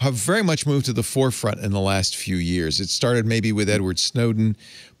 have very much moved to the forefront in the last few years. It started maybe with Edward Snowden,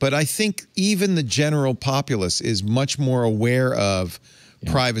 but I think even the general populace is much more aware of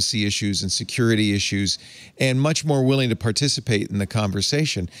privacy issues and security issues, and much more willing to participate in the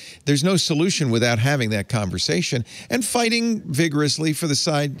conversation. There's no solution without having that conversation and fighting vigorously for the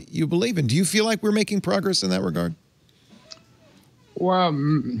side you believe in. Do you feel like we're making progress in that regard? Well,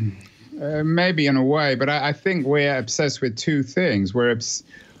 maybe in a way, but I think we're obsessed with two things. We're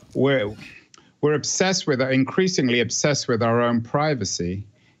obsessed with, increasingly obsessed with our own privacy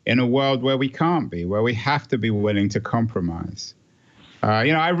in a world where we can't be, where we have to be willing to compromise. In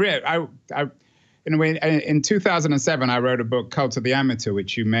 2007, I wrote a book, Cult of the Amateur,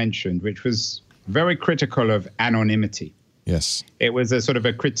 which you mentioned, which was very critical of anonymity. Yes. It was a sort of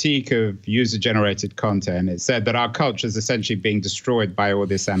a critique of user-generated content. It said that our culture is essentially being destroyed by all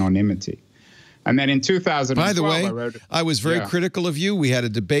this anonymity. And then in 2012, by the way, I was very critical of you. We had a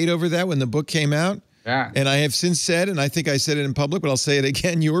debate over that when the book came out. Yeah. And I have since said, and I think I said it in public, but I'll say it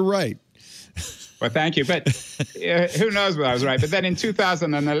again, you were right. Well, thank you. But who knows whether I was right. But then in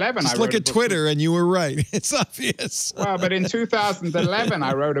 2011, Just look at Twitter and you were right. It's obvious. Well, but in 2011,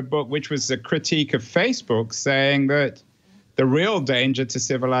 I wrote a book which was a critique of Facebook, saying that the real danger to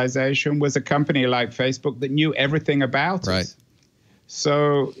civilization was a company like Facebook that knew everything about us.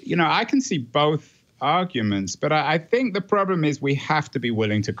 So, I can see both arguments, but I think the problem is we have to be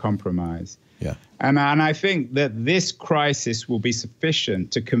willing to compromise. Yeah. And I think that this crisis will be sufficient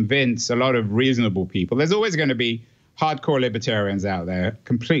to convince a lot of reasonable people. There's always going to be hardcore libertarians out there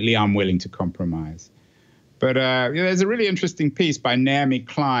completely unwilling to compromise. But there's a really interesting piece by Naomi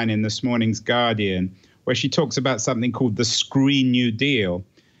Klein in this morning's Guardian where she talks about something called the Screen New Deal.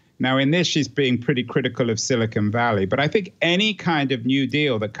 Now, in this, she's being pretty critical of Silicon Valley. But I think any kind of New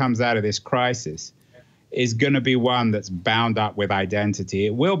Deal that comes out of this crisis is going to be one that's bound up with identity.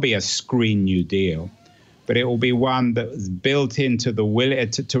 It will be a Screen New Deal, but it will be one that is built into the will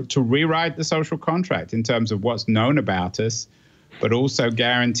to rewrite the social contract in terms of what's known about us, but also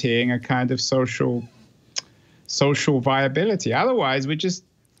guaranteeing a kind of social viability. Otherwise, we're just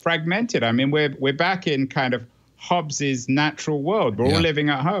fragmented. I mean, we're back in kind of Hobbes's natural world. We're all living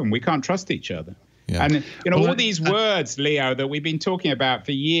at home. We can't trust each other. Yeah. And, all these words, Leo, that we've been talking about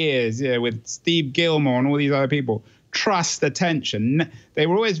for years with Steve Gilmore and all these other people, trust, attention, they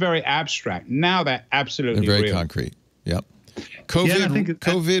were always very abstract. Now they're absolutely very real. Concrete. Yep.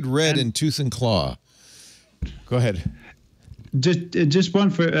 COVID red in tooth and claw. Go ahead. Just one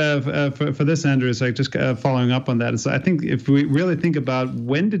for this, Andrew, is like just following up on that. So I think if we really think about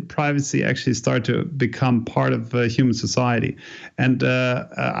when did privacy actually start to become part of human society, and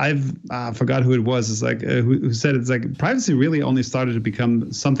I forgot who it was. It's like who said it's like privacy really only started to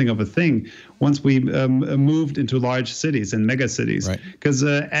become something of a thing once we moved into large cities and mega cities. Because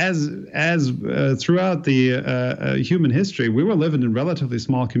as throughout the human history, we were living in relatively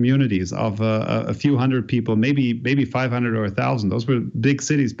small communities of a few hundred people, maybe 500 or 1,000. 4,000. Those were big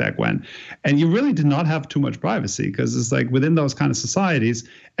cities back when. And you really did not have too much privacy because it's like within those kind of societies,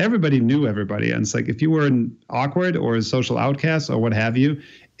 everybody knew everybody. And it's like if you were an awkward or a social outcast or what have you,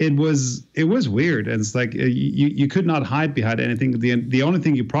 it was weird. And it's like you could not hide behind anything. The only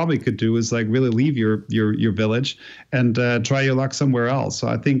thing you probably could do is like really leave your village and try your luck somewhere else. So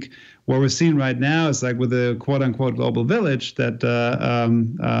I think what we're seeing right now is like with the quote unquote global village that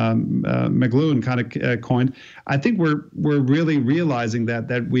McLuhan kind of coined. I think we're really realizing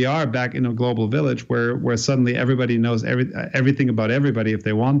that we are back in a global village where suddenly everybody knows everything about everybody if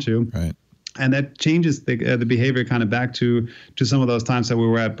they want to. Right. And that changes the behavior kind of back to some of those times that we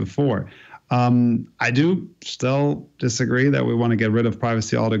were at before. I do still disagree that we want to get rid of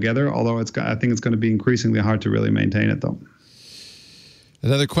privacy altogether, although I think it's going to be increasingly hard to really maintain it, though.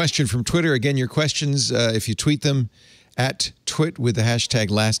 Another question from Twitter. Again, your questions, if you tweet them at TWiT with the hashtag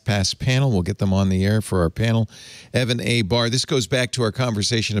LastPassPanel, we'll get them on the air for our panel. Evan A. Barr, this goes back to our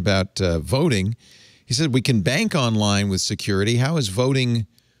conversation about voting. He said we can bank online with security. How is voting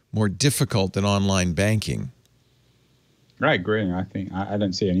more difficult than online banking? I agree. I think I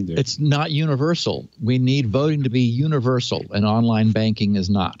don't see any difference. It's not universal. We need voting to be universal, and online banking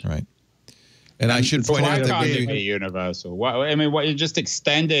is not. Right. And I should point out that why can't it be universal? You're just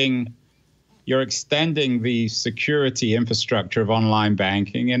extending. You're extending the security infrastructure of online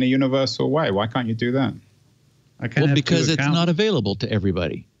banking in a universal way. Why can't you do that? Well, because it's not available to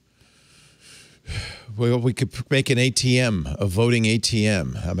everybody. Well, we could make an ATM, a voting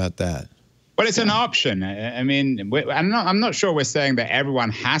ATM. How about that? But it's an option. I mean, I'm not sure we're saying that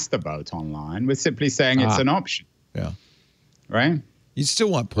everyone has to vote online. We're simply saying it's an option. Yeah. Right? You still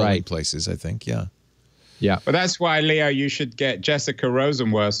want polling places, I think. Yeah. Yeah. But that's why, Leo, you should get Jessica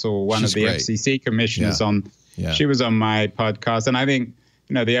Rosenworcel, one of the FCC commissioners, on. Yeah. She was on my podcast. And I think,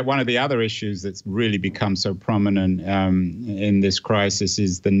 one of the other issues that's really become so prominent in this crisis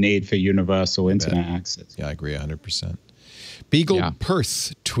is the need for universal internet access. Yeah, I agree 100%. Beagle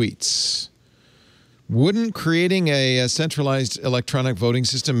Perth tweets, wouldn't creating a centralized electronic voting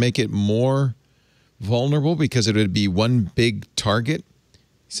system make it more vulnerable because it would be one big target?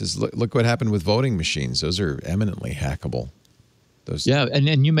 He says, look what happened with voting machines. Those are eminently hackable. Yeah,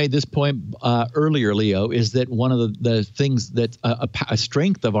 and you made this point earlier, Leo, is that one of the things that a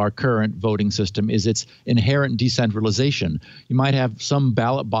strength of our current voting system is its inherent decentralization. You might have some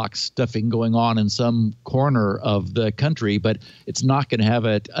ballot box stuffing going on in some corner of the country, but it's not going to have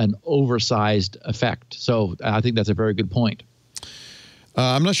an oversized effect. So I think that's a very good point.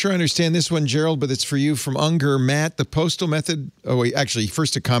 I'm not sure I understand this one, Gerald, but it's for you from Unger Matt. The postal method. Oh, wait, actually,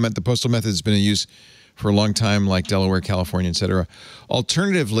 first a comment. The postal method has been in use for a long time, like Delaware, California, et cetera.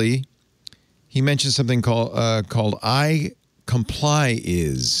 Alternatively, he mentioned something called iComplyIs.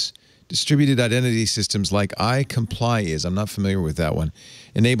 Distributed identity systems like iComplyIs, I'm not familiar with that one,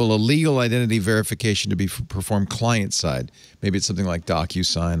 enable a legal identity verification to be performed client-side. Maybe it's something like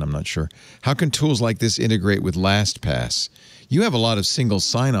DocuSign, I'm not sure. How can tools like this integrate with LastPass? You have a lot of single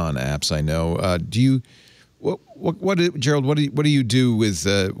sign-on apps, I know. Gerald, what do you do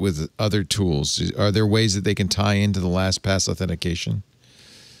with other tools? Are there ways that they can tie into the LastPass authentication?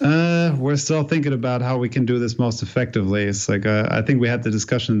 We're still thinking about how we can do this most effectively. It's like I think we had the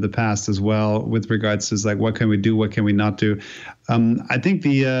discussion in the past as well with regards to like what can we do, what can we not do. I think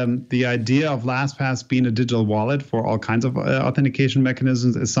the idea of LastPass being a digital wallet for all kinds of authentication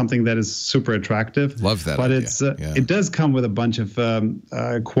mechanisms is something that is super attractive. Love that. But idea. It does come with a bunch of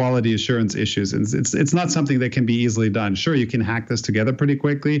quality assurance issues, and it's not something that can be easily done. Sure, you can hack this together pretty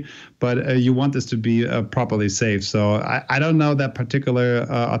quickly, but you want this to be properly safe. So I don't know that particular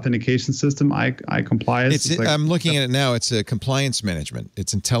authentication system. iComplyIs. I'm looking at it now. It's a compliance management.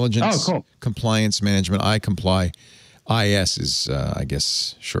 It's intelligence compliance management. iComplyIs is, I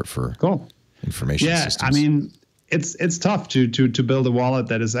guess, short for information systems. I mean, it's tough to build a wallet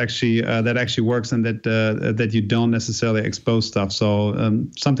that is actually works and that you don't necessarily expose stuff. So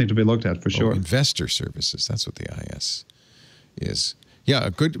something to be looked at for sure. Investor services. That's what the IS is. Yeah,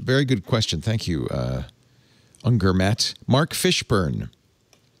 very good question. Thank you, Unger Matt. Mark Fishburne.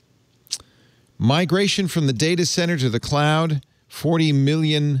 Migration from the data center to the cloud, 40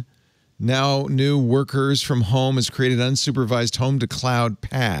 million now new workers from home has created an unsupervised home-to-cloud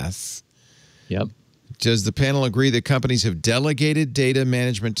path. Yep. Does the panel agree that companies have delegated data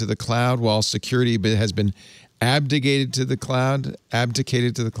management to the cloud while security has been abdicated to the cloud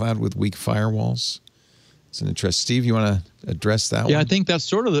with weak firewalls? It's an interest. Steve, you want to address that one? Yeah, I think that's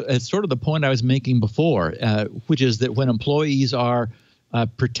sort of the point I was making before, which is that when employees are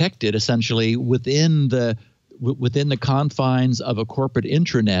protected essentially within the confines of a corporate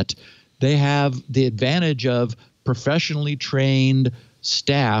intranet, they have the advantage of professionally trained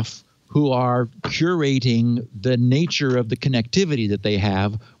staff who are curating the nature of the connectivity that they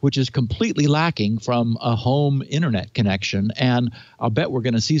have, which is completely lacking from a home internet connection. And I'll bet we're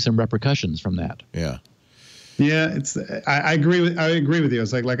going to see some repercussions from that. Yeah. Yeah, I agree with you.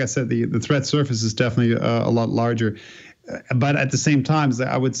 It's like I said, the threat surface is definitely a lot larger. But at the same time,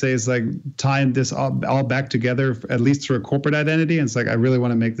 I would say it's like tying this all back together, at least through a corporate identity. And it's like I really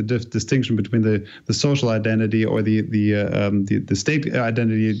want to make the distinction between the social identity or the state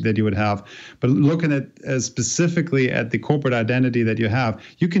identity that you would have. But looking at specifically at the corporate identity that you have,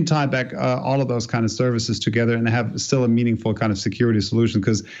 you can tie back all of those kind of services together and have still a meaningful kind of security solution,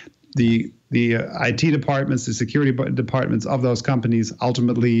 because the IT departments, the security departments of those companies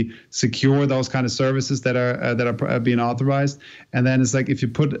ultimately secure those kind of services that are being authorized. And then it's like if you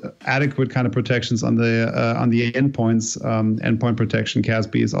put adequate kind of protections on the endpoints, endpoint protection,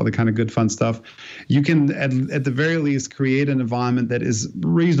 CASBs, all the kind of good fun stuff, you can at the very least create an environment that is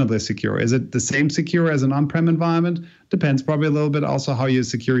reasonably secure. Is it the same secure as an on-prem environment? Depends probably a little bit also how you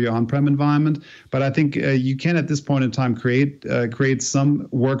secure your on-prem environment. But I think you can at this point in time create some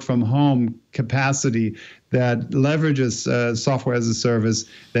work from home capacity that leverages software as a service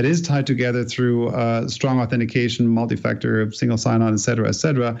that is tied together through strong authentication, multi-factor, single sign-on, et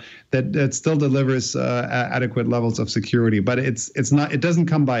cetera, that still delivers adequate levels of security. But it doesn't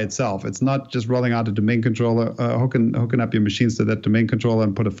come by itself. It's not just rolling out a domain controller, hooking up your machines to that domain controller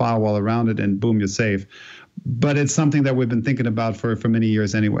and put a firewall around it, and boom, you're safe. But it's something that we've been thinking about for many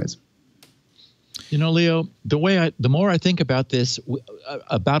years anyways. You know, Leo, the more I think about this,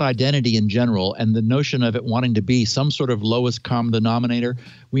 about identity in general, and the notion of it wanting to be some sort of lowest common denominator,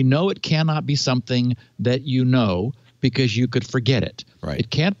 we know it cannot be something that you know because you could forget it. Right. It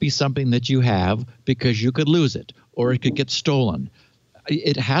can't be something that you have because you could lose it or it could get stolen.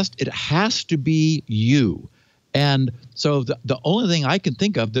 It has to be you. And so the only thing I can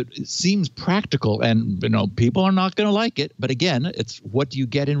think of that seems practical, and people are not going to like it, but again, it's what do you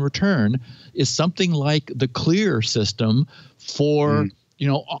get in return, is something like the clear system for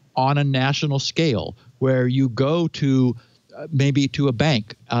on a national scale, where you go to maybe to a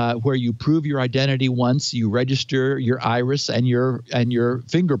bank where you prove your identity once, you register your iris and your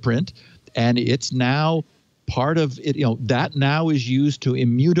fingerprint, and it's now part of it, that now is used to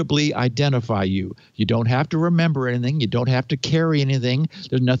immutably identify you. You don't have to remember anything. You don't have to carry anything.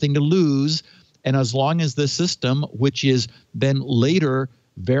 There's nothing to lose. And as long as the system, which is then later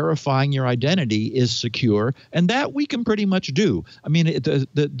verifying your identity, is secure, and that we can pretty much do. I mean,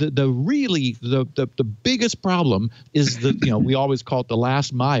 the biggest problem is we always call it the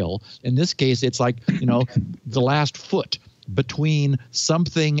last mile. In this case, it's like, the last foot between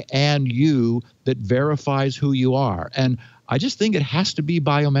something and you that verifies who you are. And I just think it has to be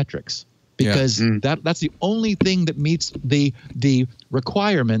biometrics, because that's the only thing that meets the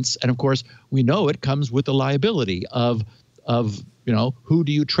requirements. And of course, we know it comes with the liability of who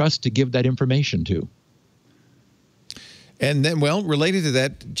do you trust to give that information to? And then, related to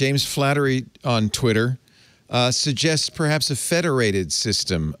that, James Flattery on Twitter suggests perhaps a federated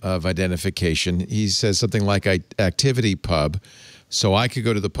system of identification. He says something like Activity Pub. So I could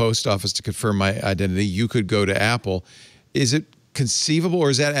go to the post office to confirm my identity. You could go to Apple. Is it conceivable, or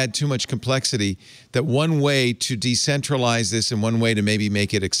does that add too much complexity, that one way to decentralize this and one way to maybe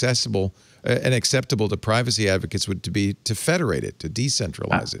make it accessible and acceptable to privacy advocates would be to federate it, to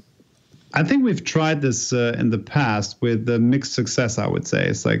decentralize it? I think we've tried this in the past with mixed success, I would say.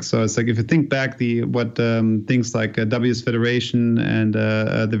 It's like if you think back what things like WS Federation and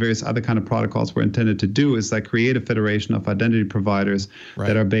the various other kind of protocols were intended to do, is like create a federation of identity providers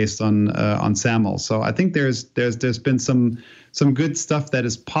that are based on SAML. So I think there's been some good stuff that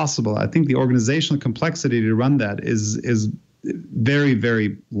is possible. I think the organizational complexity to run that is very,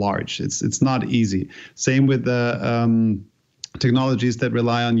 very large. It's not easy. Same with the technologies that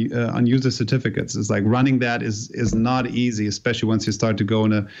rely on user certificates. It's like running that is not easy, especially once you start to go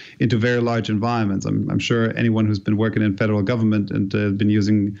into very large environments. I'm sure anyone who's been working in federal government and been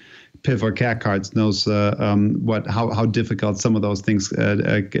using PIV or CAC cards knows how difficult some of those things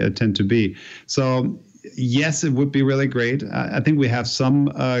tend to be. So yes, it would be really great. I think we have some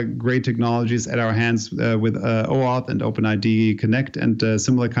great technologies at our hands with OAuth and OpenID Connect and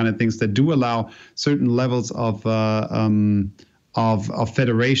similar kind of things that do allow certain levels of of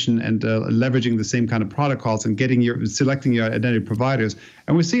federation and leveraging the same kind of protocols and selecting your identity providers.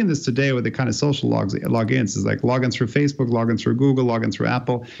 And we're seeing this today with the kind of social logins. It's like login through Facebook, login through Google, login through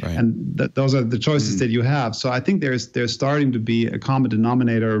Apple, right. And those are the choices that you have. So I think there's starting to be a common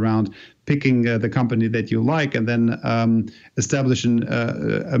denominator around picking the company that you like, and then establishing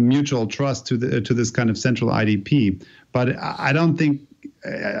a mutual trust to this kind of central IDP. But I don't think.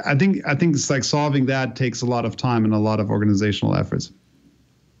 I think it's like solving that takes a lot of time and a lot of organizational efforts.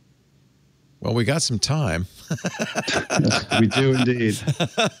 Well, we got some time. We do indeed.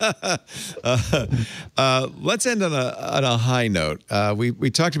 Let's end on a high note.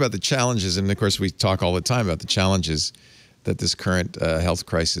 We talked about the challenges, and of course we talk all the time about the challenges that this current health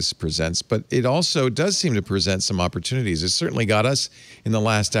crisis presents, but it also does seem to present some opportunities. It certainly got us in the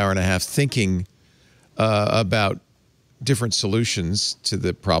last hour and a half thinking about different solutions to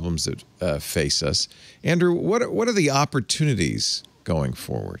the problems that face us. Andrew, what are the opportunities going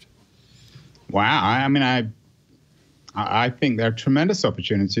forward? Wow, I mean, I think there are tremendous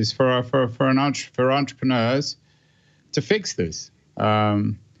opportunities for entrepreneurs to fix this,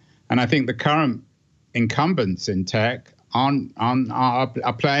 and I think the current incumbents in tech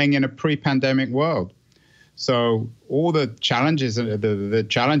are playing in a pre-pandemic world. So all the challenges, the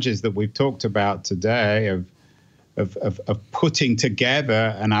challenges that we've talked about today of putting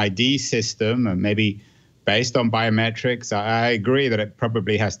together an ID system, and maybe based on biometrics. I agree that it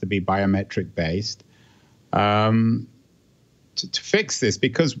probably has to be biometric based to fix this,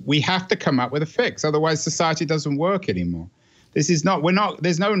 because we have to come up with a fix. Otherwise, society doesn't work anymore. There's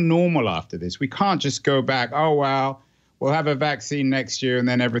no normal after this. We can't just go back, oh, well, we'll have a vaccine next year and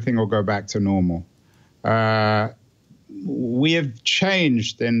then everything will go back to normal. We have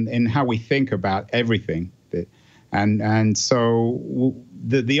changed in how we think about everything. And so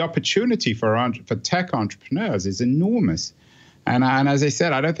the opportunity for tech entrepreneurs is enormous. And as I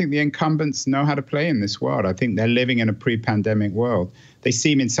said, I don't think the incumbents know how to play in this world. I think they're living in a pre-pandemic world. They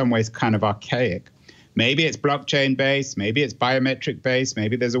seem in some ways kind of archaic. Maybe it's blockchain-based, maybe it's biometric-based,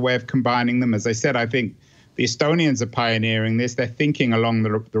 maybe there's a way of combining them. As I said, I think the Estonians are pioneering this. They're thinking along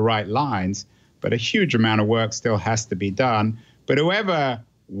the right lines, but a huge amount of work still has to be done. But whoever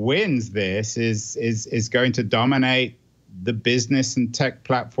wins this is going to dominate the business and tech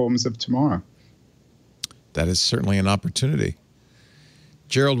platforms of tomorrow. That is certainly an opportunity.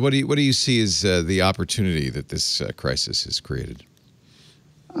 Gerald, what do you see as the opportunity that this crisis has created?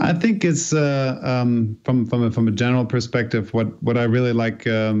 I think it's from a general perspective, what I really like,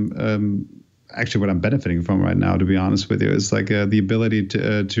 actually what I'm benefiting from right now, to be honest with you, is like the ability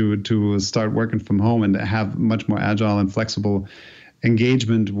to start working from home and have much more agile and flexible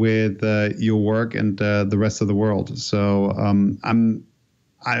engagement with your work and the rest of the world. So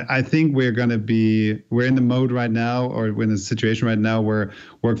I think we're in the mode right now, or we're in a situation right now where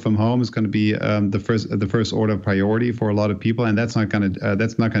work from home is going to be the first order of priority for a lot of people, and that's not going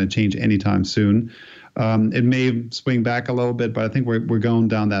to change anytime soon. It may swing back a little bit, but I think we're going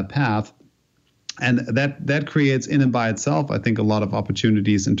down that path. And that creates in and by itself, I think, a lot of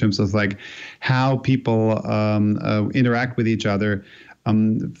opportunities in terms of like how people interact with each other.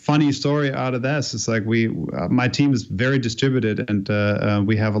 Funny story out of this is like my team is very distributed, and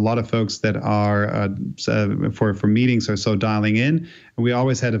we have a lot of folks that are for meetings or so dialing in, and we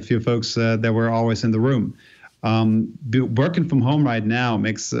always had a few folks that were always in the room. Working from home right now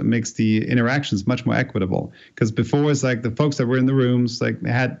makes the interactions much more equitable, because before it's like the folks that were in the rooms like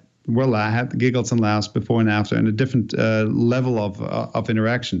had the giggles and laughs before and after, and a different level of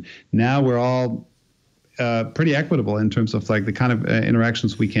interaction. Now we're all pretty equitable in terms of like the kind of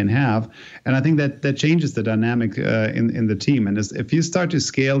interactions we can have, and I think that changes the dynamic in the team. And if you start to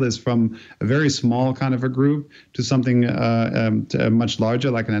scale this from a very small kind of a group to something much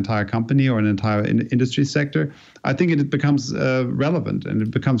larger, like an entire company or an entire industry sector, I think it becomes relevant, and it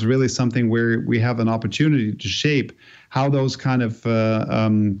becomes really something where we have an opportunity to shape how those kind of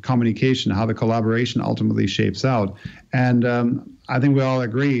communication, how the collaboration ultimately shapes out. And I think we all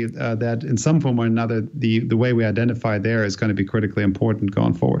agree that in some form or another, the way we identify there is going to be critically important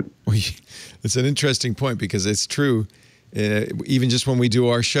going forward. It's an interesting point, because it's true. Even just when we do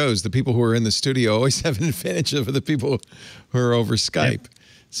our shows, the people who are in the studio always have an advantage over the people who are over Skype. Yep.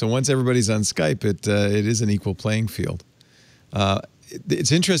 So once everybody's on Skype, it is an equal playing field.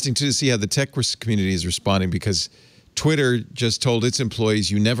 It's interesting, too, to see how the tech community is responding, because Twitter just told its employees,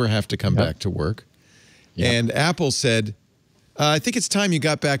 you never have to come back to work. Yep. And Apple said, I think it's time you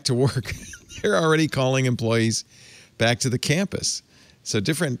got back to work. They're already calling employees back to the campus. So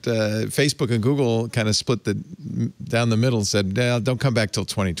different, Facebook and Google kind of split down the middle and said, no, don't come back till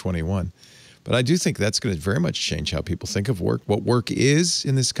 2021. But I do think that's going to very much change how people think of work, what work is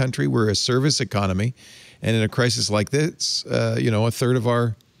in this country. We're a service economy. And in a crisis like this, a third of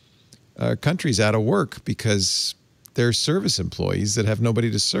our country's out of work because they're service employees that have nobody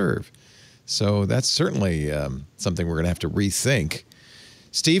to serve. So that's certainly something we're going to have to rethink.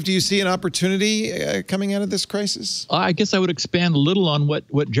 Steve, do you see an opportunity coming out of this crisis? I guess I would expand a little on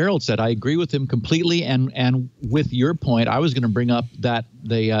what Gerald said. I agree with him completely, and with your point, I was going to bring up that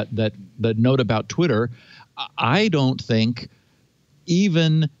the note about Twitter. I don't think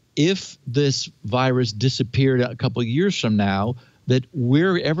even if this virus disappeared a couple of years from now, that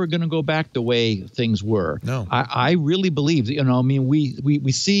we're ever going to go back the way things were. No. I really believe,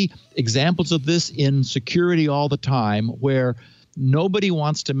 we see examples of this in security all the time where nobody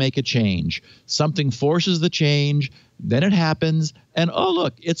wants to make a change. Something forces the change, then it happens, and oh,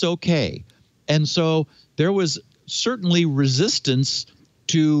 look, it's okay. And so there was certainly resistance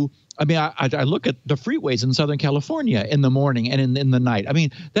to, I look at the freeways in Southern California in the morning and in the night.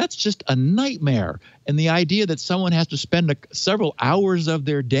 That's just a nightmare. And the idea that someone has to spend several hours of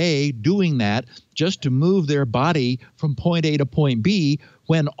their day doing that just to move their body from point A to point B,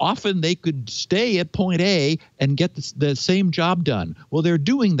 when often they could stay at point A and get the same job done. Well, they're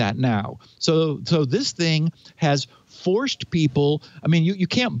doing that now. So this thing has forced people. You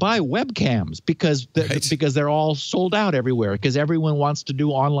can't buy webcams because they're all sold out everywhere because everyone wants to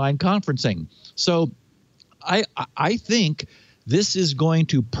do online conferencing. So I think this is going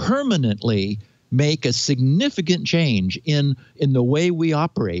to permanently make a significant change in the way we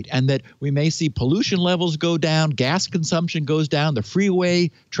operate, and that we may see pollution levels go down, gas consumption goes down, the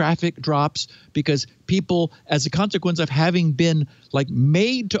freeway traffic drops, because people, as a consequence of having been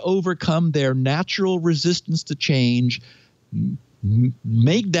made to overcome their natural resistance to change,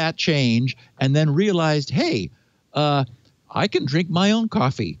 make that change and then realized, hey, I can drink my own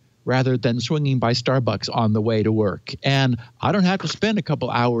coffee rather than swinging by Starbucks on the way to work. And I don't have to spend a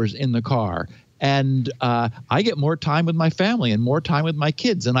couple hours in the car. And I get more time with my family and more time with my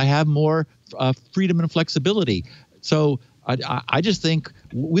kids, and I have more freedom and flexibility. So I just think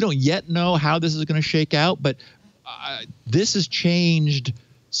we don't yet know how this is going to shake out, but this has changed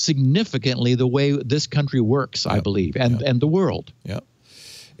significantly the way this country works, I believe, and the world. Yeah.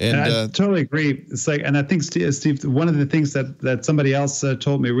 And I totally agree. It's and I think, Steve, one of the things that somebody else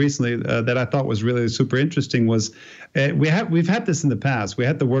told me recently that I thought was really super interesting was we've had this in the past. We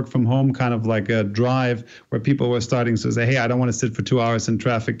had the work from home kind of like a drive where people were starting to say, hey, I don't want to sit for 2 hours in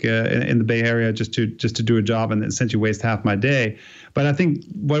traffic in the Bay Area just to do a job and essentially waste half my day. But I think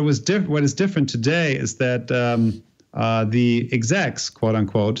what is different today is that the execs, quote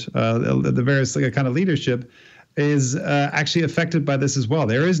unquote, the various kind of leadership, is actually affected by this as well.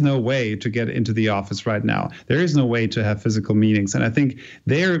 There is no way to get into the office right now. There is no way to have physical meetings. And I think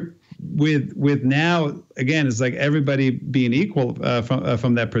they're with now, again, it's everybody being equal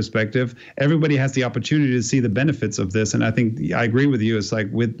from that perspective. Everybody has the opportunity to see the benefits of this. And I think I agree with you. It's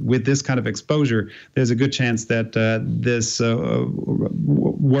with this kind of exposure, there's a good chance that this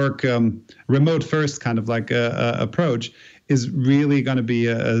work remote first kind of approach is really going to be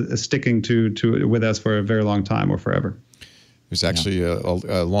a sticking to with us for a very long time or forever. There's actually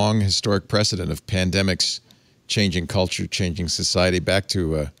a long historic precedent of pandemics changing culture, changing society back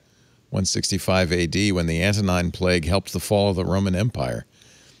to 165 AD when the Antonine Plague helped the fall of the Roman Empire.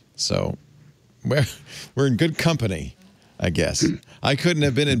 So we're in good company, I guess. I couldn't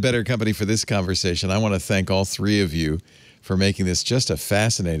have been in better company for this conversation. I want to thank all three of you for making this just a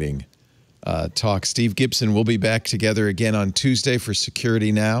fascinating talk. Steve Gibson will be back together again on Tuesday for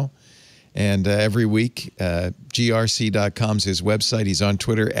Security Now. And every week, grc.com is his website. He's on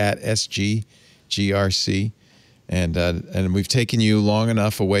Twitter at SGGRC. And we've taken you long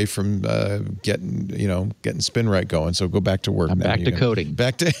enough away from getting SpinRite going. So go back to work. I'm now. Back to coding.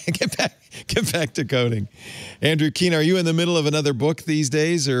 Get back to coding. Andrew Keen, are you in the middle of another book these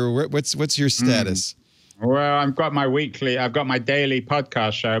days, or what's your status? Well, I've got my daily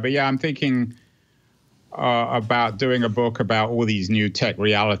podcast show, but I'm thinking about doing a book about all these new tech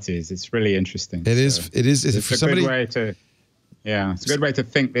realities. It's really interesting. It is. It's for somebody. Good way to, it's a good way to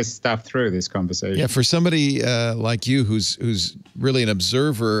think this stuff through, this conversation. Yeah, for somebody like you, who's really an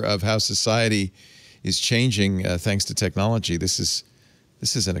observer of how society is changing thanks to technology, this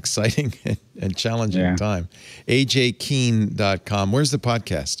is an exciting and challenging time. ajkeen.com. Where's the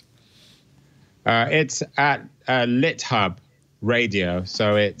podcast? It's at LitHub Radio,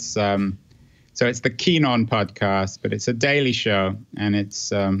 so it's the Keen On podcast, but it's a daily show, and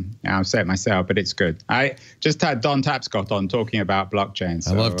it's I'll say it myself, but it's good. I just had Don Tapscott on talking about blockchain.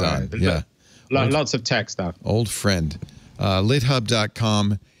 So, I love Don. Lots of tech stuff. Old friend.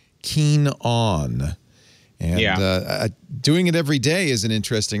 LitHub.com, keen on. And doing it every day is an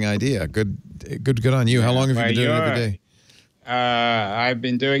interesting idea. Good on you. How long have you been doing it every day? I've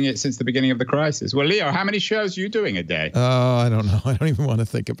been doing it since the beginning of the crisis. Well, Leo, how many shows are you doing a day? Oh, I don't know. I don't even want to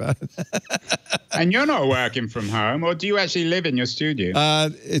think about it. And you're not working from home, or do you actually live in your studio?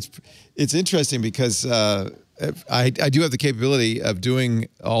 It's interesting because I do have the capability of doing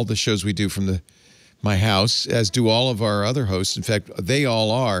all the shows we do from my house, as do all of our other hosts. In fact, they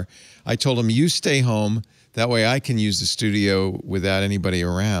all are. I told them, you stay home. That way I can use the studio without anybody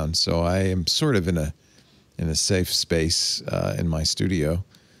around. So I am sort of in a safe space in my studio.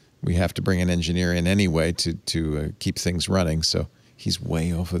 We have to bring an engineer in anyway to keep things running. So he's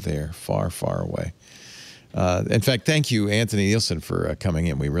way over there, far, far away. In fact, thank you, Anthony Nielsen, for coming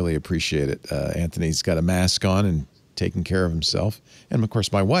in. We really appreciate it. Anthony's got a mask on and taking care of himself. And, of course,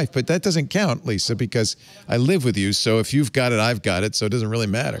 my wife. But that doesn't count, Lisa, because I live with you. So if you've got it, I've got it. So it doesn't really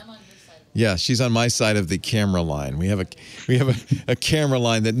matter. Yeah, she's on my side of the camera line. We have a camera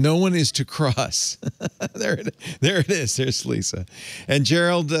line that no one is to cross. There it is. There's Lisa. And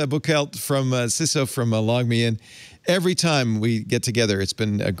Gerald Beuchelt from CISO from Log Me In. Every time we get together, it's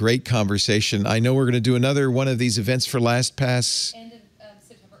been a great conversation. I know we're going to do another one of these events for LastPass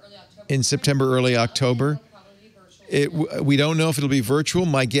in September, early October. We don't know if it'll be virtual.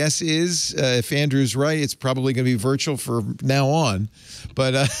 My guess is, if Andrew's right, it's probably going to be virtual for now on.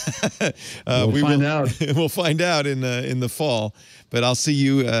 But we'll find out. We'll find out in the fall. But I'll see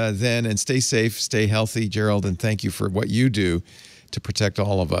you then, and stay safe, stay healthy, Gerald, and thank you for what you do to protect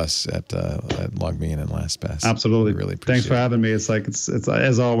all of us at Log Me In and LastPass. Absolutely. Really appreciate Thanks for having me. It's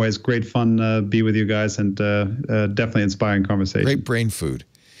as always, great fun be with you guys, and definitely inspiring conversation. Great brain food.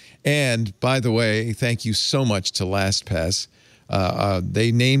 And, by the way, thank you so much to LastPass.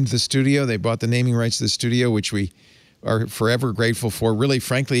 They named the studio. They bought the naming rights to the studio, which we are forever grateful for. Really,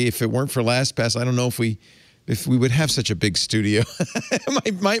 frankly, if it weren't for LastPass, I don't know if we would have such a big studio.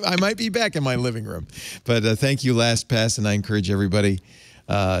 I might be back in my living room. But thank you, LastPass, and I encourage everybody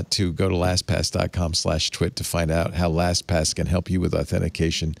to go to lastpass.com/twit to find out how LastPass can help you with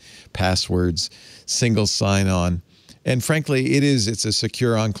authentication, passwords, single sign-on. And frankly, it's a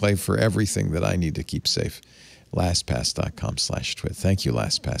secure enclave for everything that I need to keep safe. LastPass.com/twit. Thank you,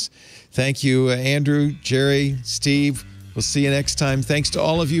 LastPass. Thank you, Andrew, Jerry, Steve. We'll see you next time. Thanks to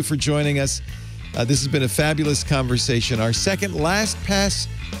all of you for joining us. This has been a fabulous conversation. Our second LastPass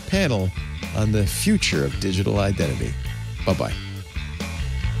panel on the future of digital identity. Bye-bye.